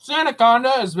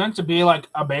 Sandaconda is meant to be like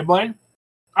a Beyblade.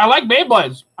 I like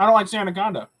Beyblades. I don't like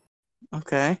Sandaconda.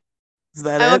 Okay. Is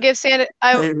that I it? will give Santa.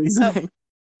 Is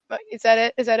that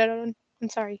it? Is that it? I'm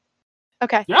sorry.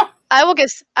 Okay. Yeah. I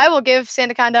will give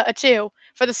Sandaconda a 2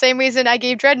 for the same reason I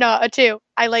gave Dreadnought a 2.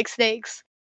 I like snakes.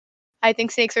 I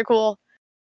think snakes are cool.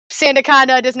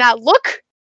 Sandaconda does not look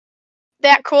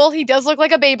that cool. He does look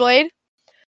like a Beyblade,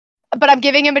 but I'm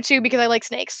giving him a 2 because I like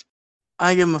snakes.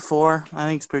 I give him a 4. I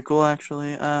think it's pretty cool,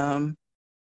 actually.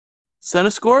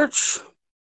 Centiskorch?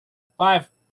 5.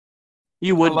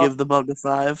 You would give the bug a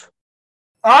 5.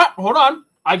 Hold on.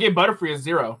 I gave Butterfree a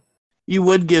 0. You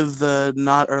would give the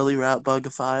not early route bug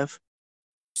a 5.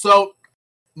 So,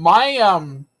 my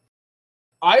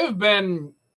I have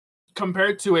been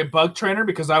compared to a bug trainer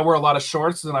because I wear a lot of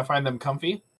shorts and I find them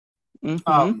comfy.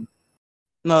 Mm-hmm.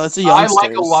 No, that's a youngsters. I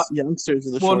like a lot. Youngsters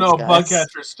are the shorts guys. Bug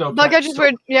catchers still. Bug catchers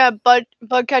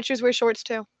bug catchers wear shorts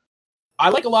too. I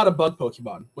like a lot of bug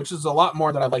Pokemon, which is a lot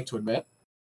more than I'd like to admit.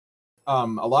 A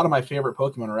lot of my favorite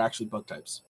Pokemon are actually bug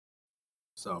types.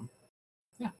 So,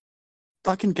 yeah.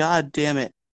 Fucking god damn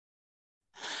it.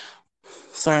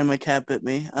 Sorry, my cat bit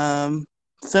me.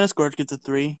 Centiskorch gets a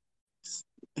 3.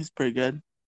 He's pretty good.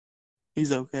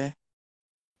 He's okay.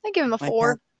 I give him a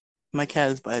 4. My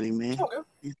cat is biting me. Okay.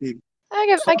 He's big. I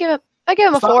give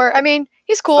him a 4. I mean,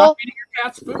 he's cool. Stop feeding your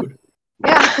cat's food.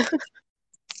 Yeah.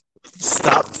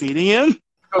 Stop feeding him?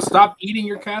 No, stop eating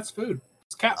your cat's food.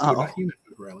 It's cat food, not human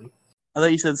food, really. I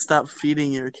thought you said stop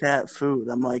feeding your cat food.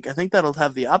 I'm like, I think that'll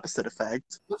have the opposite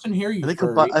effect. Listen here, you I think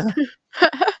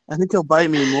he'll bite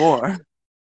me more.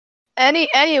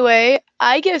 Anyway,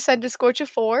 I give Centiskorch a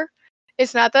 4.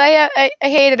 It's not that I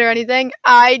hate it or anything.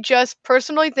 I just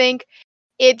personally think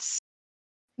its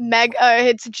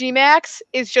Gmax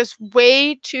is just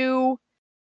way too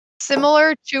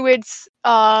similar to its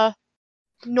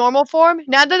normal form.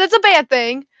 Not that it's a bad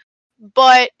thing,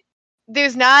 but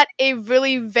there's not a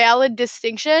really valid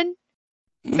distinction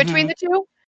between the two,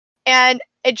 and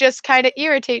it just kind of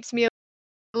irritates me a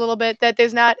little bit that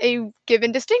there's not a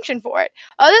given distinction for it.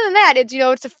 Other than that, it's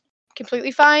it's a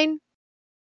completely fine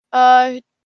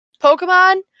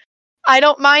Pokemon. I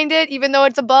don't mind it, even though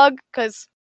it's a bug, because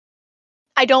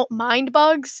I don't mind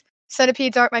bugs.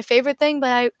 Centipedes aren't my favorite thing,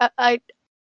 but I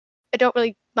don't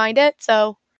really mind it,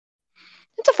 so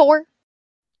it's a 4.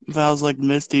 Val's like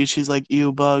Misty. She's like,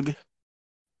 ew, bug.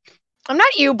 I'm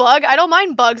not ew, bug. I don't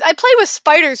mind bugs. I play with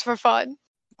spiders for fun.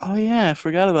 Oh, yeah. I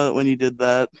forgot about it when you did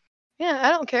that. Yeah,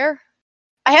 I don't care.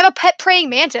 I have a pet praying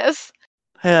mantis.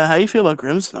 Hey, how you feel about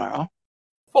Grimmsnarl?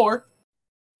 4.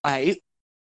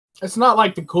 It's not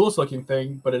like the coolest looking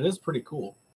thing, but it is pretty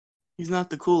cool. He's not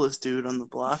the coolest dude on the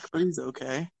block, but he's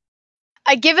okay.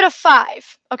 I give it a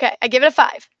 5. Okay, I give it a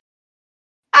 5.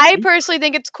 I personally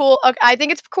think it's cool. Okay, I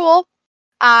think it's cool.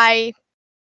 I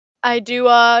do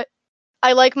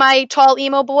I like my tall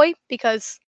emo boy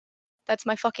because that's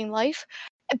my fucking life.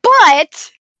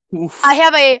 But oof. I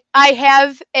have a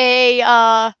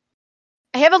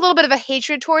little bit of a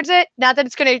hatred towards it. Not that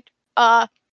it's gonna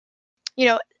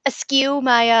askew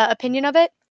my opinion of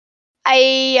it.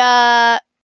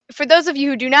 For those of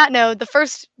you who do not know, the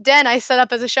first den I set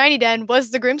up as a shiny den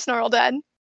was the Grimmsnarl den.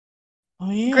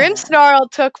 Oh, yeah. Grimmsnarl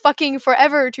took fucking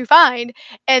forever to find,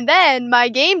 and then my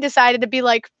game decided to be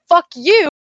like, fuck you,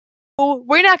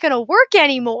 we're not gonna work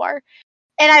anymore.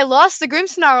 And I lost the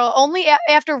Grimmsnarl only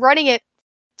after running it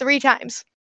 3 times.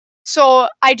 So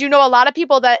I do know a lot of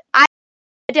people that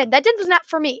that den was not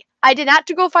for me. I did not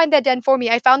go find that den for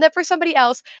me. I found that for somebody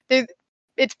else.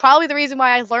 It's probably the reason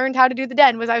why I learned how to do the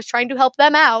den, was I was trying to help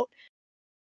them out.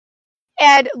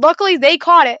 And luckily they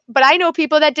caught it, but I know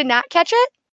people that did not catch it.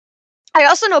 I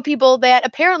also know people that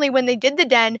apparently when they did the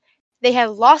den, they had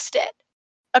lost it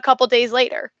a couple days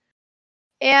later.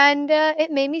 And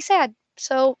it made me sad.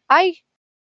 So I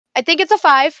think it's a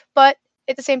 5, but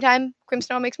at the same time,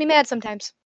 Grimmsnarl makes me mad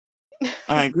sometimes.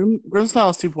 Alright,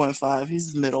 Grimmsnarl is 2.5.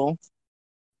 He's middle.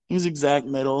 He's exact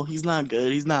middle. He's not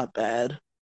good. He's not bad.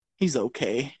 He's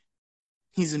okay.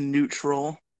 He's a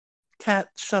neutral. Cat,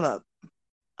 shut up.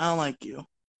 I don't like you.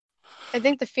 I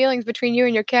think the feelings between you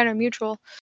and your cat are mutual.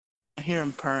 I hear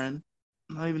him purring.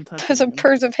 I'm not even touching Those are him.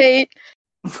 purrs of hate.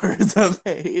 Purrs of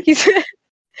hate.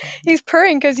 He's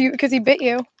purring because he bit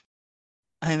you.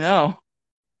 I know.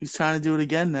 He's trying to do it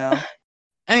again now.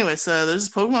 Anyway, so there's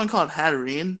this Pokemon called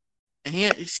Hatterene. And he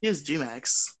has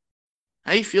Gmax.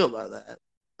 How do you feel about that?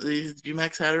 These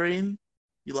Gmax Hatterene?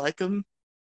 You like them?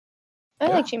 I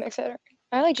like Gmax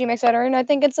Hatterene. I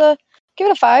think it's give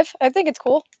it a 5. I think it's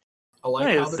cool. I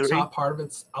like how the top part of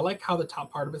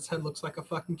its head looks like a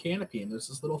fucking canopy, and there's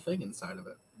this little thing inside of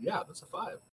it. Yeah, that's a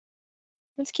 5.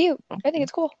 It's cute. I think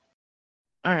it's cool.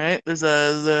 All right, there's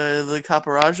the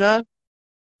Caparaja,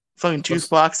 fucking juice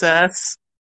box ass.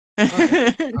 All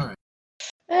right.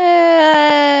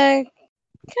 Can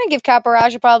I give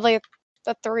Caparaja probably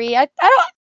a 3? I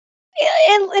don't.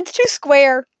 It's too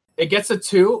square. It gets a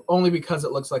 2 only because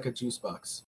it looks like a juice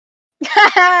box.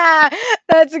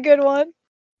 That's a good one.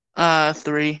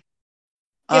 3.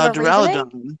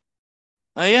 Duraludon.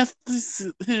 Yeah,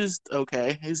 he's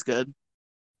okay. He's good.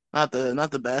 Not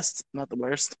the best, not the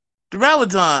worst.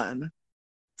 Duraludon.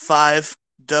 5.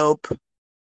 Dope.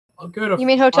 You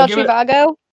mean Hotel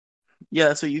Trivago? Yeah,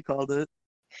 that's what you called it.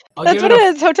 That's what it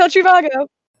is, Hotel Trivago.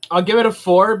 I'll give it a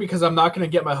 4 because I'm not going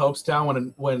to get my hopes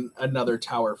down when another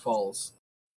tower falls.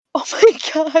 Oh my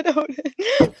god, Odin.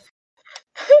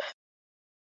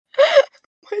 Oh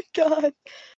my god.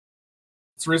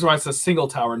 It's the reason why it's a single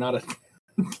tower, not a...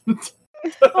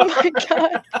 Oh my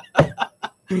god.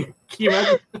 Can you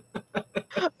imagine?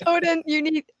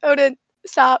 Odin,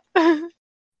 stop.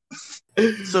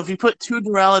 So if you put 2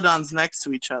 Duraludons next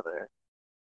to each other,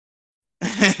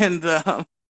 and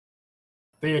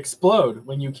they explode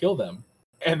when you kill them,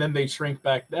 and then they shrink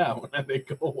back down and they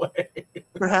go away.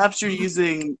 Perhaps you're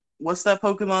using, what's that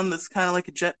Pokemon that's kind of like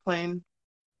a jet plane?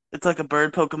 It's like a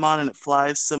bird Pokemon and it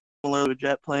flies similar to a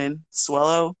jet plane.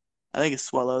 Swellow? I think it's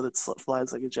Swellow that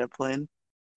flies like a jet plane.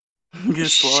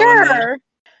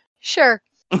 Sure.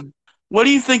 What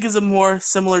do you think is a more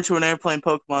similar to an airplane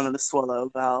Pokemon than a Swellow,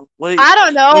 Val? I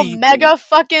don't know. Mega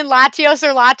fucking Latios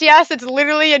or Latias. It's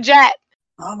literally a jet.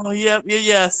 Oh,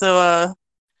 yeah. So,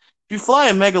 if you fly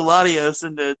a Mega Latios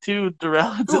into 2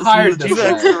 Duraludons,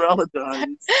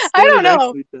 I don't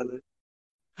know.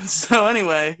 So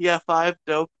anyway, yeah, 5,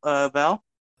 dope. Val?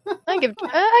 I give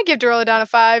Duraludon a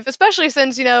 5, especially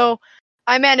since,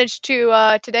 I managed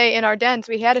to, today in our dens,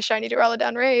 we had a shiny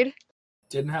Duraludon raid.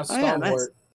 Didn't have Stalwart. Nice.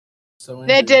 So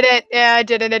it didn't. Yeah, it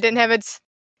didn't. It didn't have its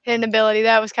hidden ability.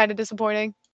 That was kind of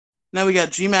disappointing. Now we got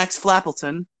Gmax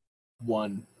Flappleton.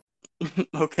 1.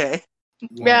 Okay.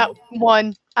 1. Yeah,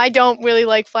 1. I don't really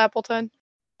like Flappleton.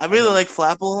 I really like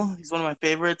Flapple. He's one of my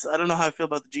favorites. I don't know how I feel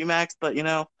about the Gmax, but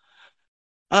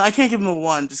I can't give him a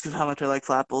 1 just because of how much I like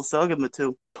Flapple, so I'll give him a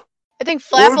 2. I think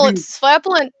Flapple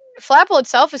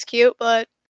itself is cute, but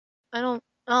I don't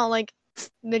like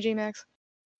the Gmax.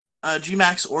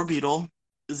 Gmax Orbeetle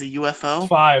is a UFO.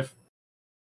 5.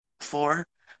 4.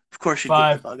 Of course you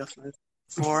give the bug a 5.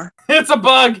 4. It's a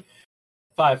bug.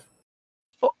 5.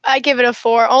 I give it a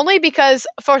 4 only because,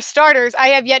 for starters, I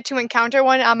have yet to encounter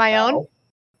one on my own.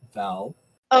 Val.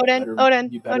 Odin.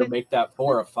 You better make that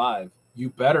 4 a 5. You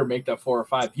better make that 4 or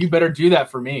 5. You better do that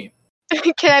for me.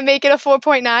 Can I make it a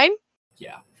 4.9?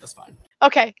 Yeah, that's fine.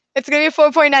 Okay, it's gonna be a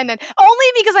 4.9 then. Only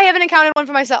because I haven't encountered one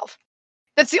for myself.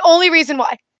 That's the only reason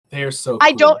why. They are so cool.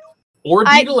 I don't.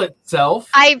 Orbeetle itself.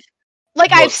 I've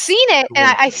seen it,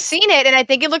 and I've seen it, and I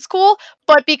think it looks cool.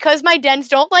 But because my dens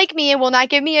don't like me and will not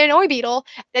give me an Orbeetle,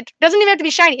 it doesn't even have to be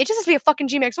shiny. It just has to be a fucking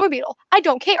Gmax Orbeetle. I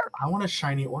don't care. I want a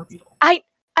shiny Orbeetle. I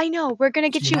know. We're gonna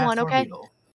get you one, okay?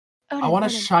 Odin, I want a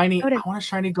shiny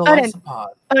Golisopod.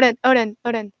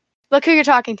 Odin. Look who you're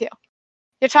talking to.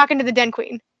 You're talking to the Den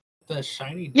Queen. The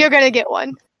shiny. You're gonna get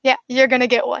one. Yeah, you're gonna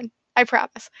get one. I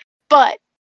promise. But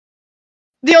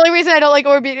the only reason I don't like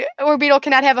Orbeetle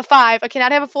cannot have a 5. It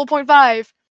cannot have a full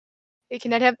 0.5.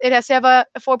 It has to have a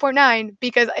 4.9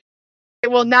 because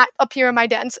it will not appear in my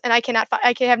dens, and I can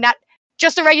have not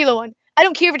just a regular one. I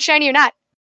don't care if it's shiny or not.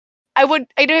 I haven't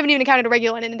even encountered a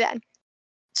regular one in a den.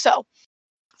 So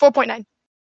 4.9.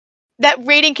 That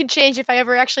rating can change if I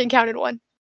ever actually encountered one.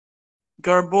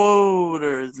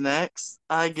 Garbodor is next.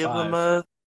 I give him a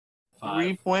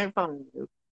 3.5.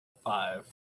 5.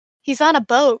 He's on a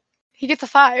boat. He gets a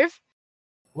 5.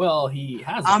 Well, he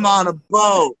has. I'm on a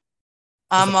boat.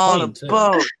 I'm on a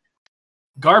boat.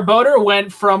 Garbodor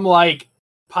went from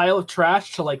pile of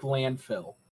trash to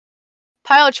landfill.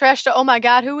 Pile of trash to, oh my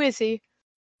god, who is he?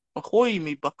 Ahoy,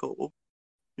 me bucko.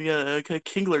 We got a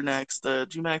Kingler next.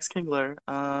 Gmax Kingler.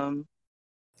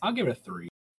 I'll give it a 3.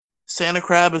 Santa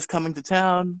Crab is coming to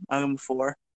town. I'm a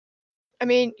 4. I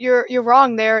mean, you're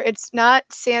wrong there. It's not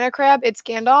Santa Crab. It's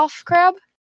Gandalf Crab.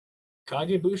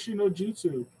 Kagebushi no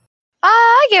Jutsu.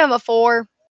 I give him a 4.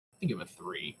 I give him a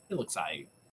 3. It looks aight.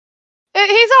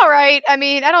 He's alright. I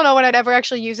mean, I don't know when I'd ever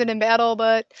actually use it in battle,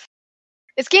 but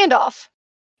it's Gandalf.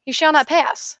 He shall not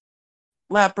pass.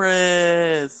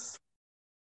 Lapras.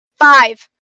 5.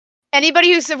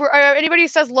 Anybody who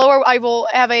says lower, I will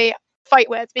have a fight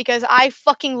with, because I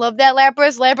fucking love that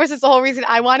Lapras. Lapras is the whole reason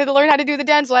I wanted to learn how to do the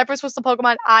dance. Lapras was the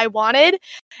Pokemon I wanted,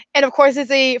 and of course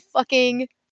it's a fucking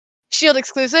Shield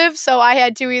exclusive, so I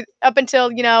had to, up until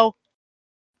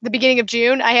the beginning of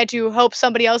June, I had to hope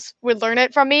somebody else would learn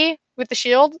it from me with the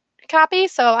Shield copy,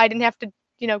 so I didn't have to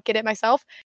get it myself,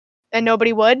 and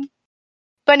nobody would.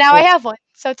 But now I have one,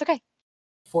 so it's okay.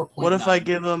 4.9. What if I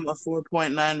give him a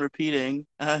 4.9 repeating?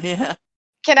 Yeah.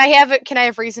 Can I have it? Can I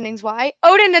have reasonings why?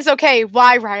 Odin is okay.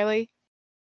 Why, Riley?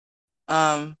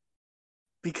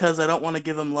 Because I don't want to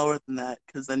give him lower than that,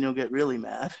 because then you'll get really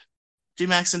mad.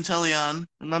 G-Max Inteleon,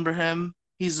 remember him?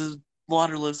 He's a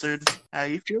water lizard. How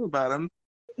you feel about him?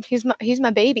 He's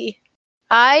my baby.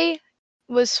 I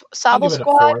was Sobble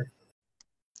Squad.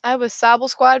 I was Sobble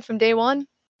Squad from day one.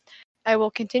 I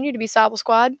will continue to be Sobble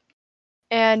Squad.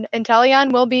 And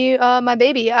Inteleon will be my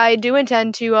baby. I do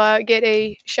intend to get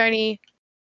a shiny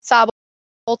Sobble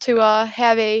to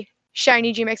have a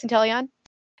shiny G-Max Inteleon.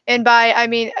 And by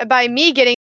me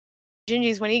getting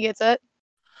Gingy's when he gets it.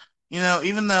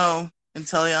 Even though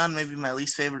Inteleon may be my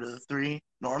least favorite of the 3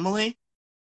 normally,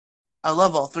 I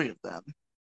love all 3 of them.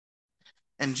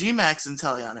 And G-Max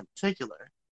Inteleon in particular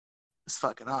is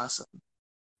fucking awesome.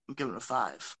 I'm giving it a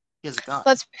 5. He has a gun.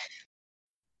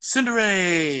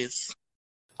 Cinderace!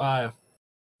 5.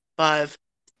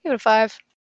 Give it a 5.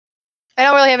 I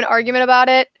don't really have an argument about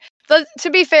it. But to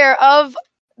be fair,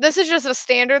 this is just a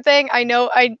standard thing. I know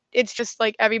it's just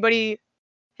like everybody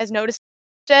has noticed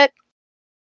it.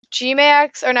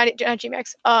 G-Max, or not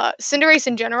G-Max, Cinderace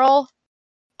in general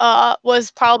was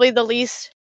probably the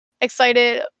least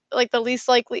excited, like the least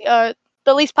likely, the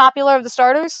least popular of the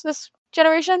starters this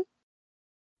generation.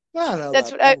 Yeah, no,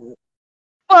 that's what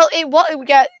we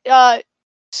got.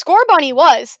 Scorbunny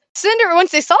was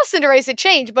once they saw Cinderace, it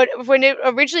changed. But when it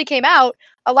originally came out,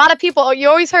 a lot of people, you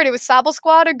always heard it was Sobble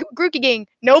Squad or Grookey Gang.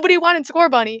 Nobody wanted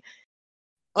Scorbunny.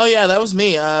 Oh yeah, that was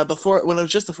me. Before, when it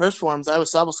was just the first forms, I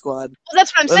was Sobble Squad. Well,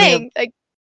 that's what I'm saying.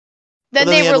 Then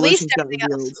they released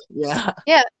everything else. Yeah.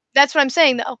 Yeah, that's what I'm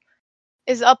saying though.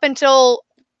 Is up until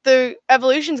the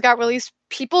evolutions got released,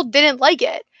 people didn't like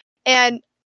it. And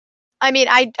I mean,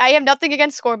 I have nothing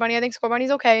against Scorbunny. I think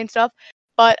Scorbunny's okay and stuff.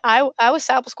 But I was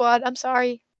Sobble Squad. I'm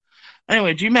sorry.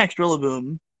 Anyway, G-Max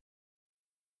Rillaboom.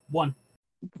 1.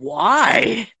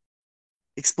 Why?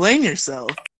 Explain yourself.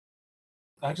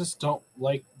 I just don't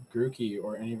like Grookey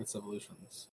or any of its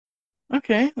evolutions.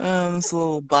 Okay, it's a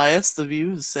little biased of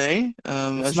you to say.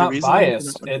 It's not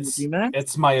biased.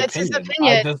 It's my opinion.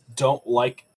 I just don't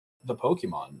like the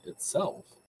Pokemon itself.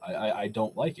 I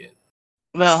don't like it.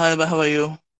 Well, how about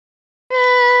you?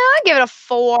 I give it a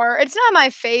 4. It's not my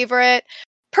favorite.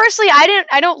 Personally,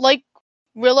 I don't like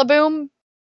Rillaboom.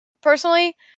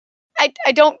 Personally,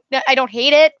 I don't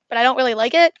hate it, but I don't really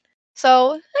like it.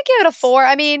 So I give it a 4.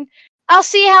 I mean, I'll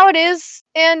see how it is,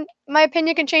 and my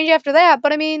opinion can change after that.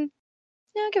 But I mean,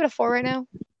 yeah, I'll give it a 4 right now.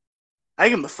 I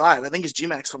give him a 5. I think his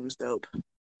G-Max form is dope.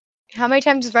 How many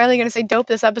times is Riley gonna say dope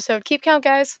this episode? Keep count,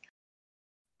 guys.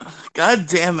 God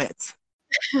damn it.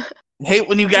 I hate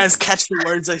when you guys catch the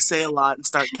words I say a lot and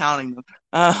start counting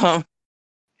them.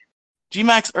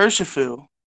 G-Max Urshifu.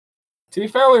 To be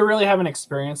fair, we really haven't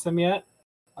experienced them yet.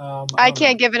 I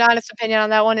can't give an honest opinion on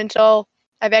that one until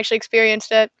I've actually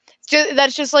experienced it.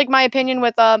 That's just like my opinion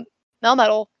with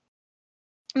Melmetal.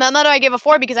 Melmetal I give a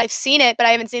 4 because I've seen it, but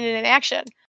I haven't seen it in action.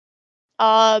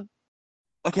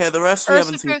 Okay, the rest we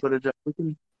haven't seen footage of.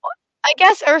 I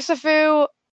guess Urshifu,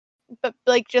 but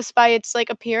like just by its like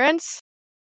appearance,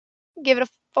 give it a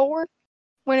 4.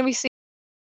 When we see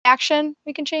action,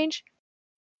 we can change.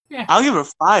 Yeah. I'll give it a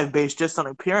 5 based just on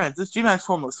appearance. This G-Max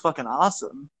form looks fucking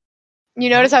awesome. You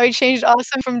notice how he changed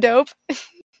awesome from dope?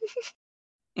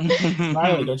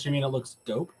 Riley, don't you mean it looks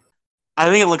dope? I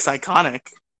think it looks iconic.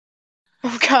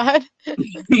 Oh god.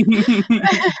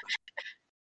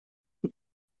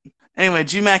 Anyway,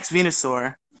 G-Max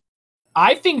Venusaur.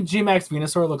 I think G-Max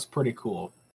Venusaur looks pretty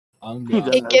cool.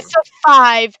 It gets a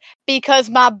 5 because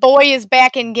my boy is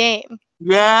back in game.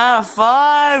 Yeah,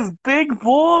 5! Big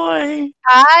boy!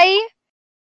 I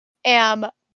am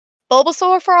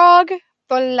Bulbasaur Frog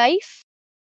for life.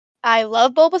 I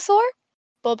love Bulbasaur.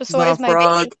 Bulbasaur is my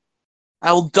frog. baby.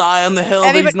 I will die on the hill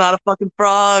that he's not a fucking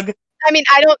frog. I mean,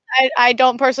 I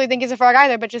don't personally think he's a frog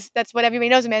either, but just that's what everybody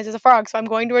knows him as, is a frog. So I'm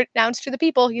going to announce to the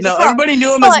people he's a frog. No, everybody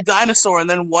knew him as a dinosaur, and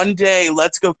then one day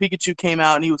Let's Go Pikachu came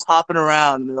out, and he was hopping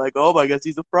around, and they're like, "Oh, I guess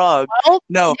he's a frog." Well,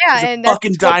 no, he's a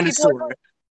fucking dinosaur.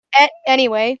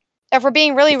 Anyway, if we're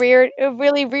being really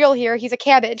real here, he's a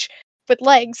cabbage with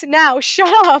legs. Now,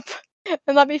 shut up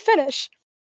and let me finish.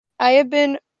 I have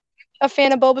been a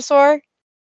fan of Bulbasaur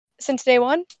since day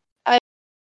one.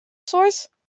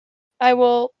 I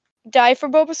will die for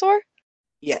Bulbasaur.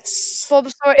 Yes.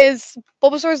 Bulbasaur's,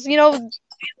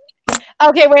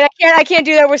 Okay, wait, I can't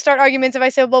do that. We'll start arguments if I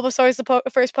say Bulbasaur is the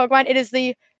first Pokemon. It is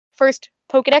the first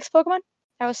Pokedex Pokemon.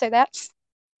 I will say that.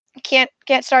 Can't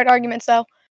start arguments though,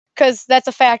 because that's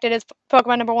a fact. It is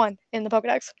Pokemon number 1 in the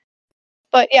Pokedex.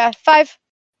 But yeah, 5.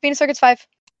 Venusaur gets 5.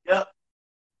 Yep.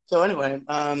 So anyway,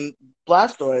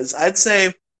 Blastoise, I'd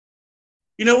say,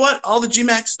 you know what? All the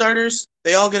Gmax starters,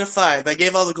 they all get a 5. I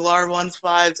gave all the Galar ones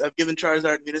 5s. I've given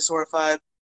Charizard and Venusaur a 5.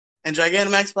 And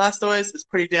Gigantamax Blastoise is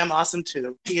pretty damn awesome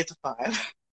too. He gets a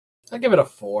 5. I give it a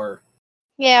 4.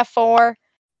 Yeah, 4.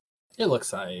 It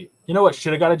looks alright. You know what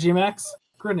should have got a Gmax?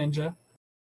 Greninja.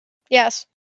 Yes.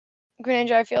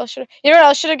 Greninja, I feel should. You know what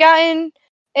else should have gotten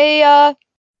a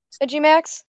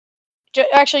Gmax?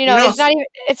 Actually, no, it's not even.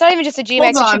 It's not even just a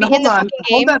Gmax. It should be in the fucking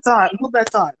game. Hold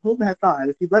that thought.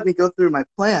 If you let me go through my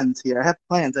plans here, I have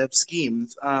plans. I have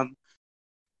schemes.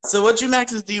 So what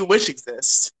Gmaxes do you wish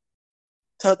exist?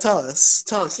 Tell us.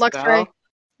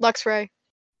 Luxray.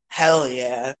 Hell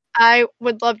yeah. I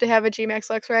would love to have a Gmax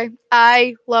Luxray.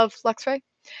 I love Luxray.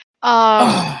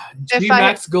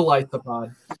 Gmax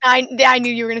Golythopod. I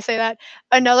knew you were gonna say that.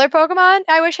 Another Pokemon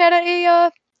I wish had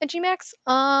a Gmax.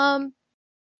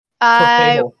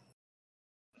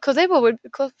 Clefable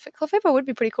would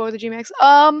be pretty cool with a Gmax.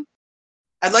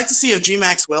 I'd like to see a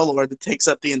Gmax Wailord that takes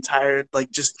up the entire,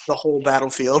 just the whole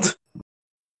battlefield.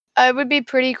 It would be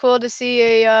pretty cool to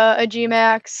see a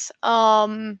Gmax.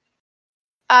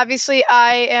 Obviously,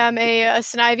 I am a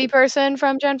Snivy person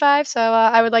from Gen 5, so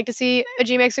I would like to see a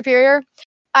Gmax Superior.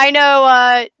 I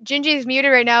know Gingy is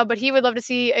muted right now, but he would love to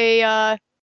see a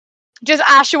just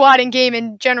Oshawott in game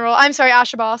in general. I'm sorry,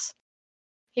 Oshaboss.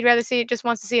 He'd rather see it, just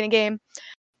wants to see it in a game.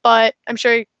 But I'm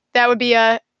sure that would be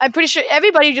I'm pretty sure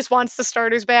everybody just wants the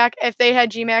starters back. If they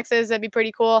had Gmaxes, that'd be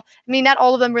pretty cool. I mean, not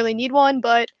all of them really need one,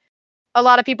 but a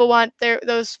lot of people want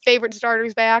those favorite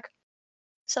starters back.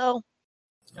 So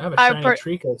I have a shiny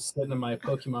Trico sitting in my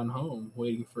Pokemon home,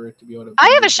 waiting for it to be able to. I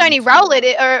have a shiny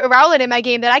Rowlet in my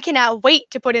game that I cannot wait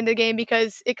to put in the game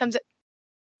because it comes.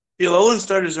 The Alolan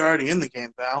starters are already in the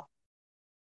game, Val.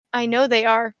 I know they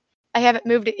are. I haven't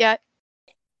moved it yet.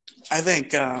 I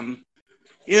think,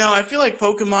 I feel like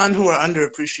Pokemon who are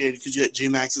underappreciated because you get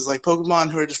Gmax is like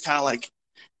Pokemon who are just kind of like,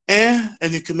 and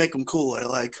you can make them cooler.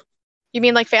 Like, you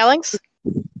mean like Phalanx?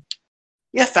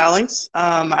 Yeah, Phalanx.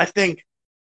 I think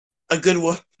a good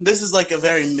one. This is like a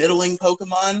very middling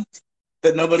Pokemon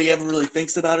that nobody ever really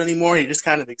thinks about anymore. He just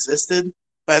kind of existed.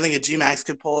 But I think a Gmax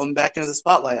could pull him back into the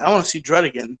spotlight. I want to see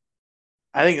Druddigon.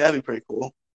 I think that'd be pretty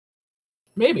cool.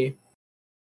 Maybe.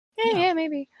 Yeah,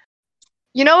 maybe.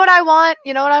 You know what I want?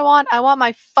 I want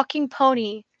my fucking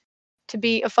pony to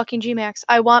be a fucking Gmax.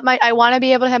 I want to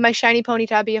be able to have my shiny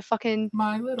Ponyta be a fucking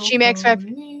Gmax rep.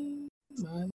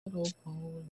 My little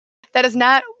pony. That is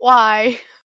not why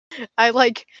I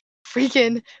like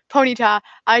freaking Ponyta.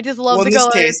 I just love the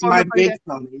color. In this case, my big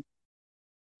pony.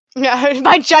 Yeah,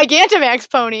 my Gigantamax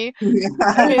pony.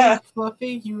 Big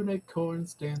fluffy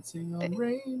unicorns dancing on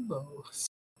rainbows.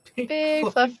 Big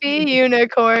fluffy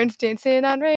unicorns dancing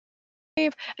on rainbows.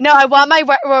 No, I want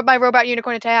my robot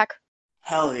unicorn attack.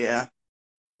 Hell yeah.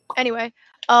 Anyway,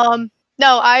 no,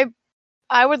 I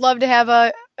would love to have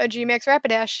a Gmax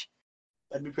Rapidash.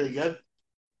 That'd be pretty good.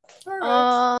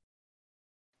 Right.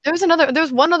 There was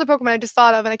one other Pokemon I just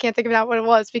thought of, and I can't think of out what it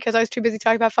was because I was too busy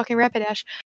talking about fucking Rapidash.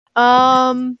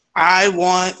 I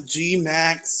want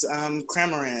Gmax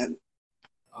Cramorant.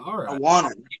 Alright. I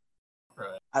want him.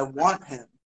 Right. I want him.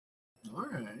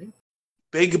 Alright.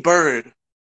 Big bird.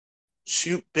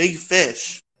 Shoot big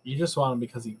fish. You just want him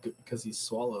because he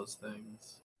swallows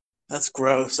things. That's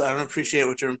gross. I don't appreciate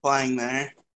what you're implying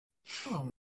there. Oh,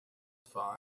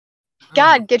 fine.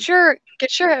 God, get your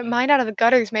mind out of the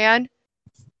gutters, man.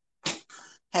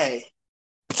 Hey.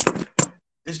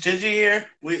 Is Gingy here?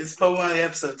 It's Pokemon of the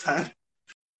episode time.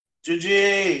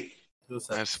 Gingy!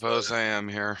 I suppose I am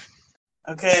here.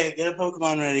 Okay, get a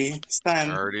Pokemon ready. It's time.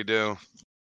 I already do.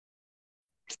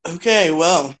 Okay,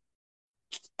 well,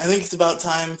 I think it's about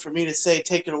time for me to say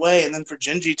take it away, and then for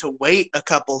Gingy to wait a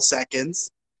couple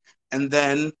seconds, and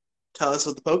then tell us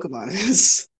what the Pokemon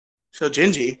is. So,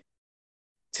 Gingy,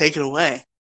 take it away.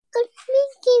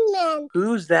 Pokemon.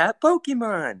 Who's that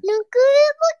Pokemon? Look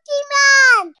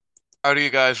at Pokemon. How do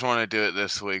you guys want to do it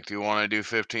this week? Do you want to do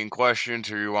 15 questions,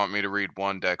 or you want me to read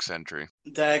one Dex entry?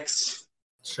 Dex.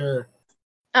 Sure.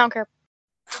 I don't care.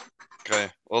 Okay.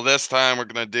 Well, this time we're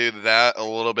going to do that a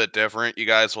little bit different. You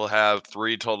guys will have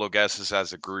 3 total guesses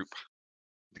as a group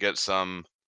to get some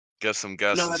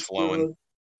guesses flowing.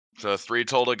 So 3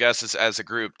 total guesses as a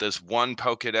group. This one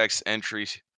Pokedex entry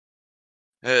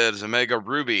is Omega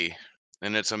Ruby.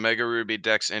 And its Omega Ruby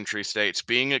Dex entry states,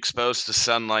 being exposed to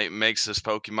sunlight makes this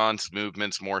Pokemon's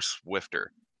movements more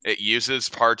swifter. It uses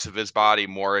parts of his body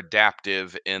more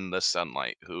adaptive in the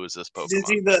sunlight. Who is this Pokemon?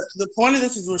 See, the point of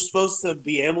this is we're supposed to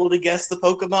be able to guess the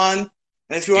Pokemon.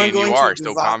 And if you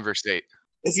so conversate.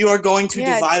 If you are going to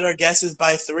divide our guesses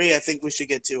by 3, I think we should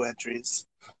get 2 entries.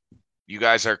 You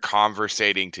guys are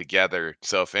conversating together,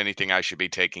 so if anything, I should be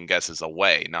taking guesses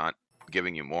away, not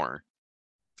giving you more.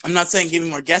 I'm not saying give me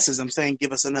more guesses. I'm saying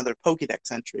give us another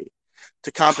Pokédex entry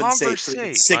to compensate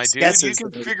for 6 guesses. You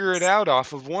can figure it out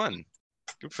off of 1. You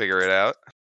can figure it out.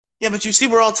 Yeah, but you see,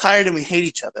 we're all tired and we hate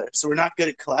each other, so we're not good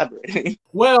at collaborating.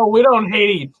 Well, we don't hate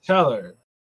each other.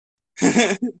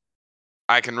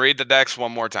 I can read the dex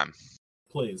one more time.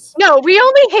 Please. No, we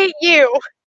only hate you.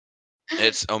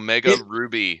 It's Omega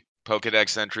Ruby.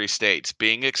 Pokedex entry states,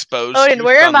 being exposed Odin, to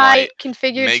where sunlight am I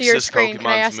configured makes to your this screen? Can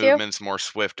I Pokemon's ask you? movements more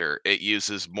swifter. It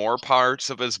uses more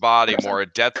parts of his body more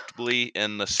adeptly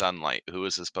in the sunlight. Who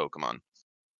is this Pokemon?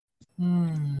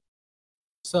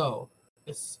 So,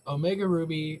 it's Omega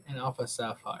Ruby and Alpha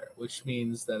Sapphire, which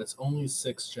means that it's only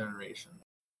 6th generation.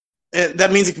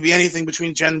 That means it could be anything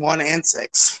between Gen 1 and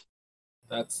 6.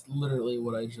 That's literally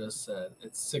what I just said.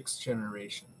 It's 6th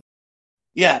generation.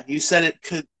 Yeah, you said it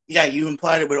could. Yeah, you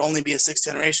implied it would only be a 6th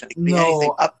generation. It could be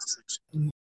anything up to 6.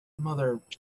 Mother.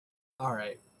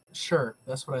 Alright. Sure,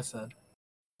 that's what I said.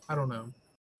 I don't know.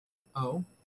 Oh?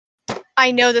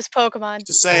 I know this Pokemon.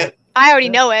 Just say it. I already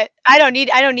know it. I don't need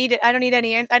it. I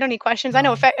don't need questions. I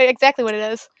know exactly what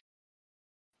it is.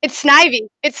 It's Snivy.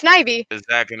 It's Snivy. Is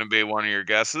that going to be one of your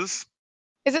guesses?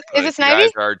 Is it Snivy? You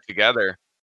guys are together.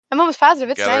 I'm almost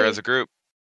positive it's together Snivy. As a group.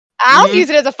 I'll use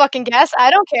it as a fucking guess.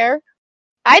 I don't care.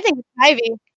 I think it's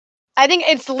Snivy. I think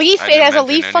it's leaf. It has a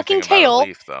leaf fucking tail.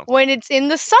 When it's in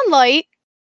the sunlight,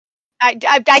 I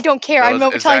don't care. I'm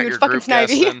over telling you it's fucking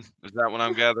Snivy. Is that what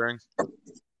I'm gathering?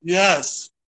 Yes.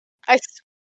 I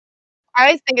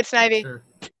think it's Snivy. Sure.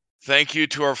 Thank you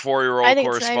to our 4-year-old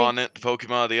correspondent. The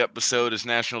Pokemon of the episode is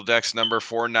National Dex number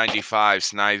 495,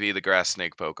 Snivy, the grass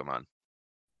snake Pokemon.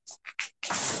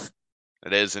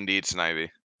 It is indeed Snivy.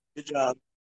 Good job.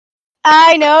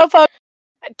 I know.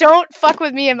 Don't fuck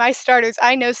with me and my starters.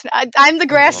 I know. I'm the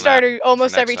grass starter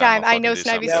almost every time. I know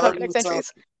Snivy's Pokedex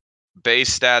entries.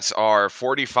 Base stats are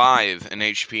 45 in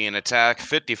HP and attack,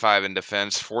 55 in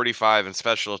defense, 45 in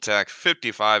special attack,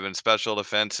 55 in special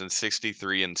defense, and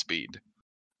 63 in speed.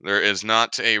 There is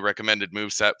not a recommended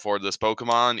moveset for this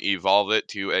Pokemon. Evolve it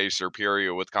to a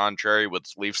Serperior with Contrary with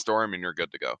Leaf Storm, and you're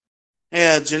good to go.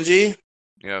 Yeah, Gingy?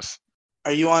 Yes.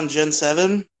 Are you on Gen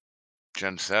 7?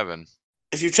 Gen 7?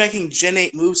 If you're checking Gen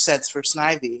 8 movesets for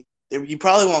Snivy, you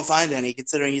probably won't find any,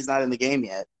 considering he's not in the game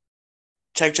yet.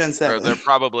 Check Gen 7. There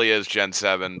probably is Gen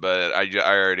 7, but I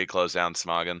already closed down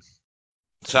Smoggin.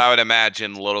 So I would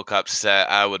imagine Little Cup set,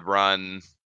 I would run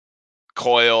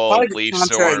Coil, Leaf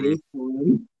Storm.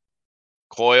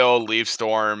 Coil, Leaf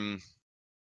Storm,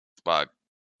 but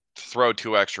throw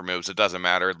 2 extra moves. It doesn't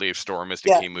matter. Leaf Storm is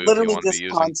the key move you want to be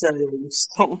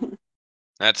using.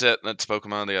 That's it. That's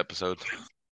Pokemon of the episode.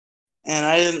 And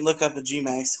I didn't look up a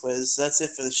Gmax quiz. That's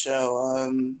it for the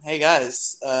show. Hey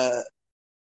guys,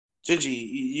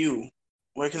 Gingy,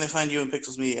 where can they find you in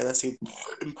Pixels Media? That's the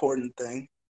important thing.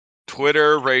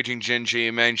 Twitter, Raging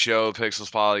Gingy, main show,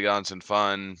 Pixels, Polygons, and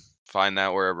Fun. Find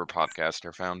that wherever podcasts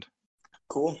are found.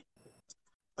 Cool.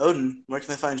 Odin, where can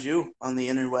they find you on the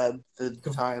interweb? The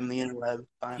interweb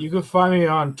time. You can find me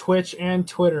on Twitch and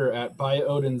Twitter at By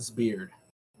Odin's Beard.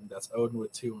 That's Odin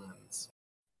with 2 N's.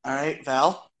 All right,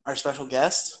 Val, our special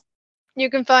guest. You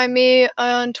can find me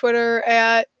on Twitter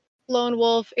at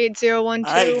LoneWolf8012.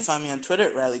 All right, you can find me on Twitter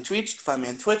at Riley Tweets. You can find me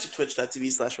on Twitch at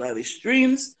twitch.tv/Riley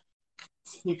Streams.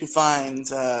 You can find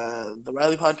the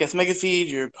Riley Podcast Mega Feed,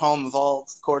 your home of all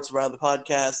Courts of Riley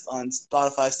Podcast on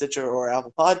Spotify, Stitcher, or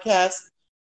Apple Podcasts.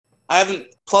 I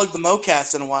haven't plugged the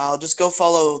MoCast in a while. Just go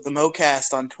follow the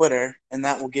MoCast on Twitter, and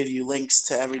that will give you links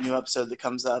to every new episode that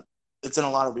comes up. It's in a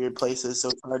lot of weird places, so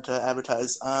it's hard to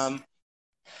advertise.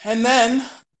 And then,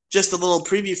 just a little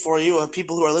preview for you of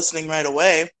people who are listening right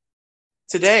away.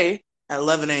 Today, at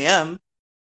 11 a.m.,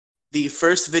 the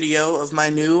first video of my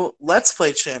new Let's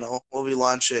Play channel will be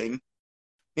launching.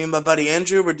 Me and my buddy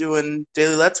Andrew, we're doing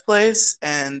daily Let's Plays,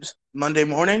 and Monday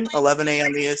morning, 11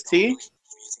 a.m. EST.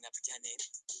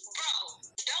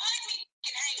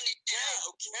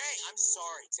 I'm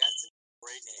sorry, that's a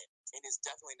great name. And is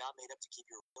definitely not made up to keep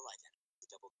your real identity.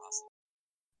 Double crossing.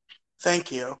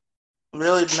 Thank you.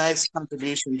 Really nice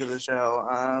contribution to the show.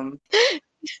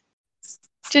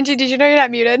 Gingy, did you know you're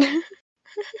not muted?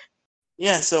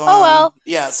 Yeah, so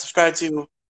subscribe to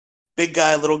Big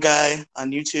Guy, Little Guy on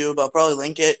YouTube. I'll probably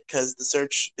link it because the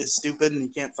search is stupid and you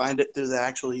can't find it through the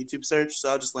actual YouTube search,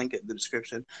 so I'll just link it in the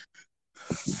description.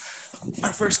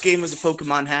 Our first game was a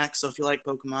Pokemon hack, so if you like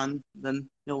Pokemon, then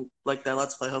you'll like that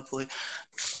Let's Play, hopefully.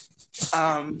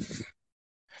 And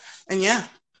yeah,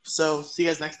 so see you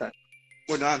guys next time.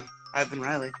 We're done. I've been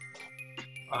Riley.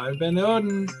 I've been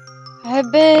Odin.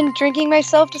 I've been drinking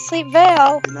myself to sleep,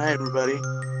 Val. Good night, everybody.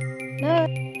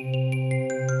 Night.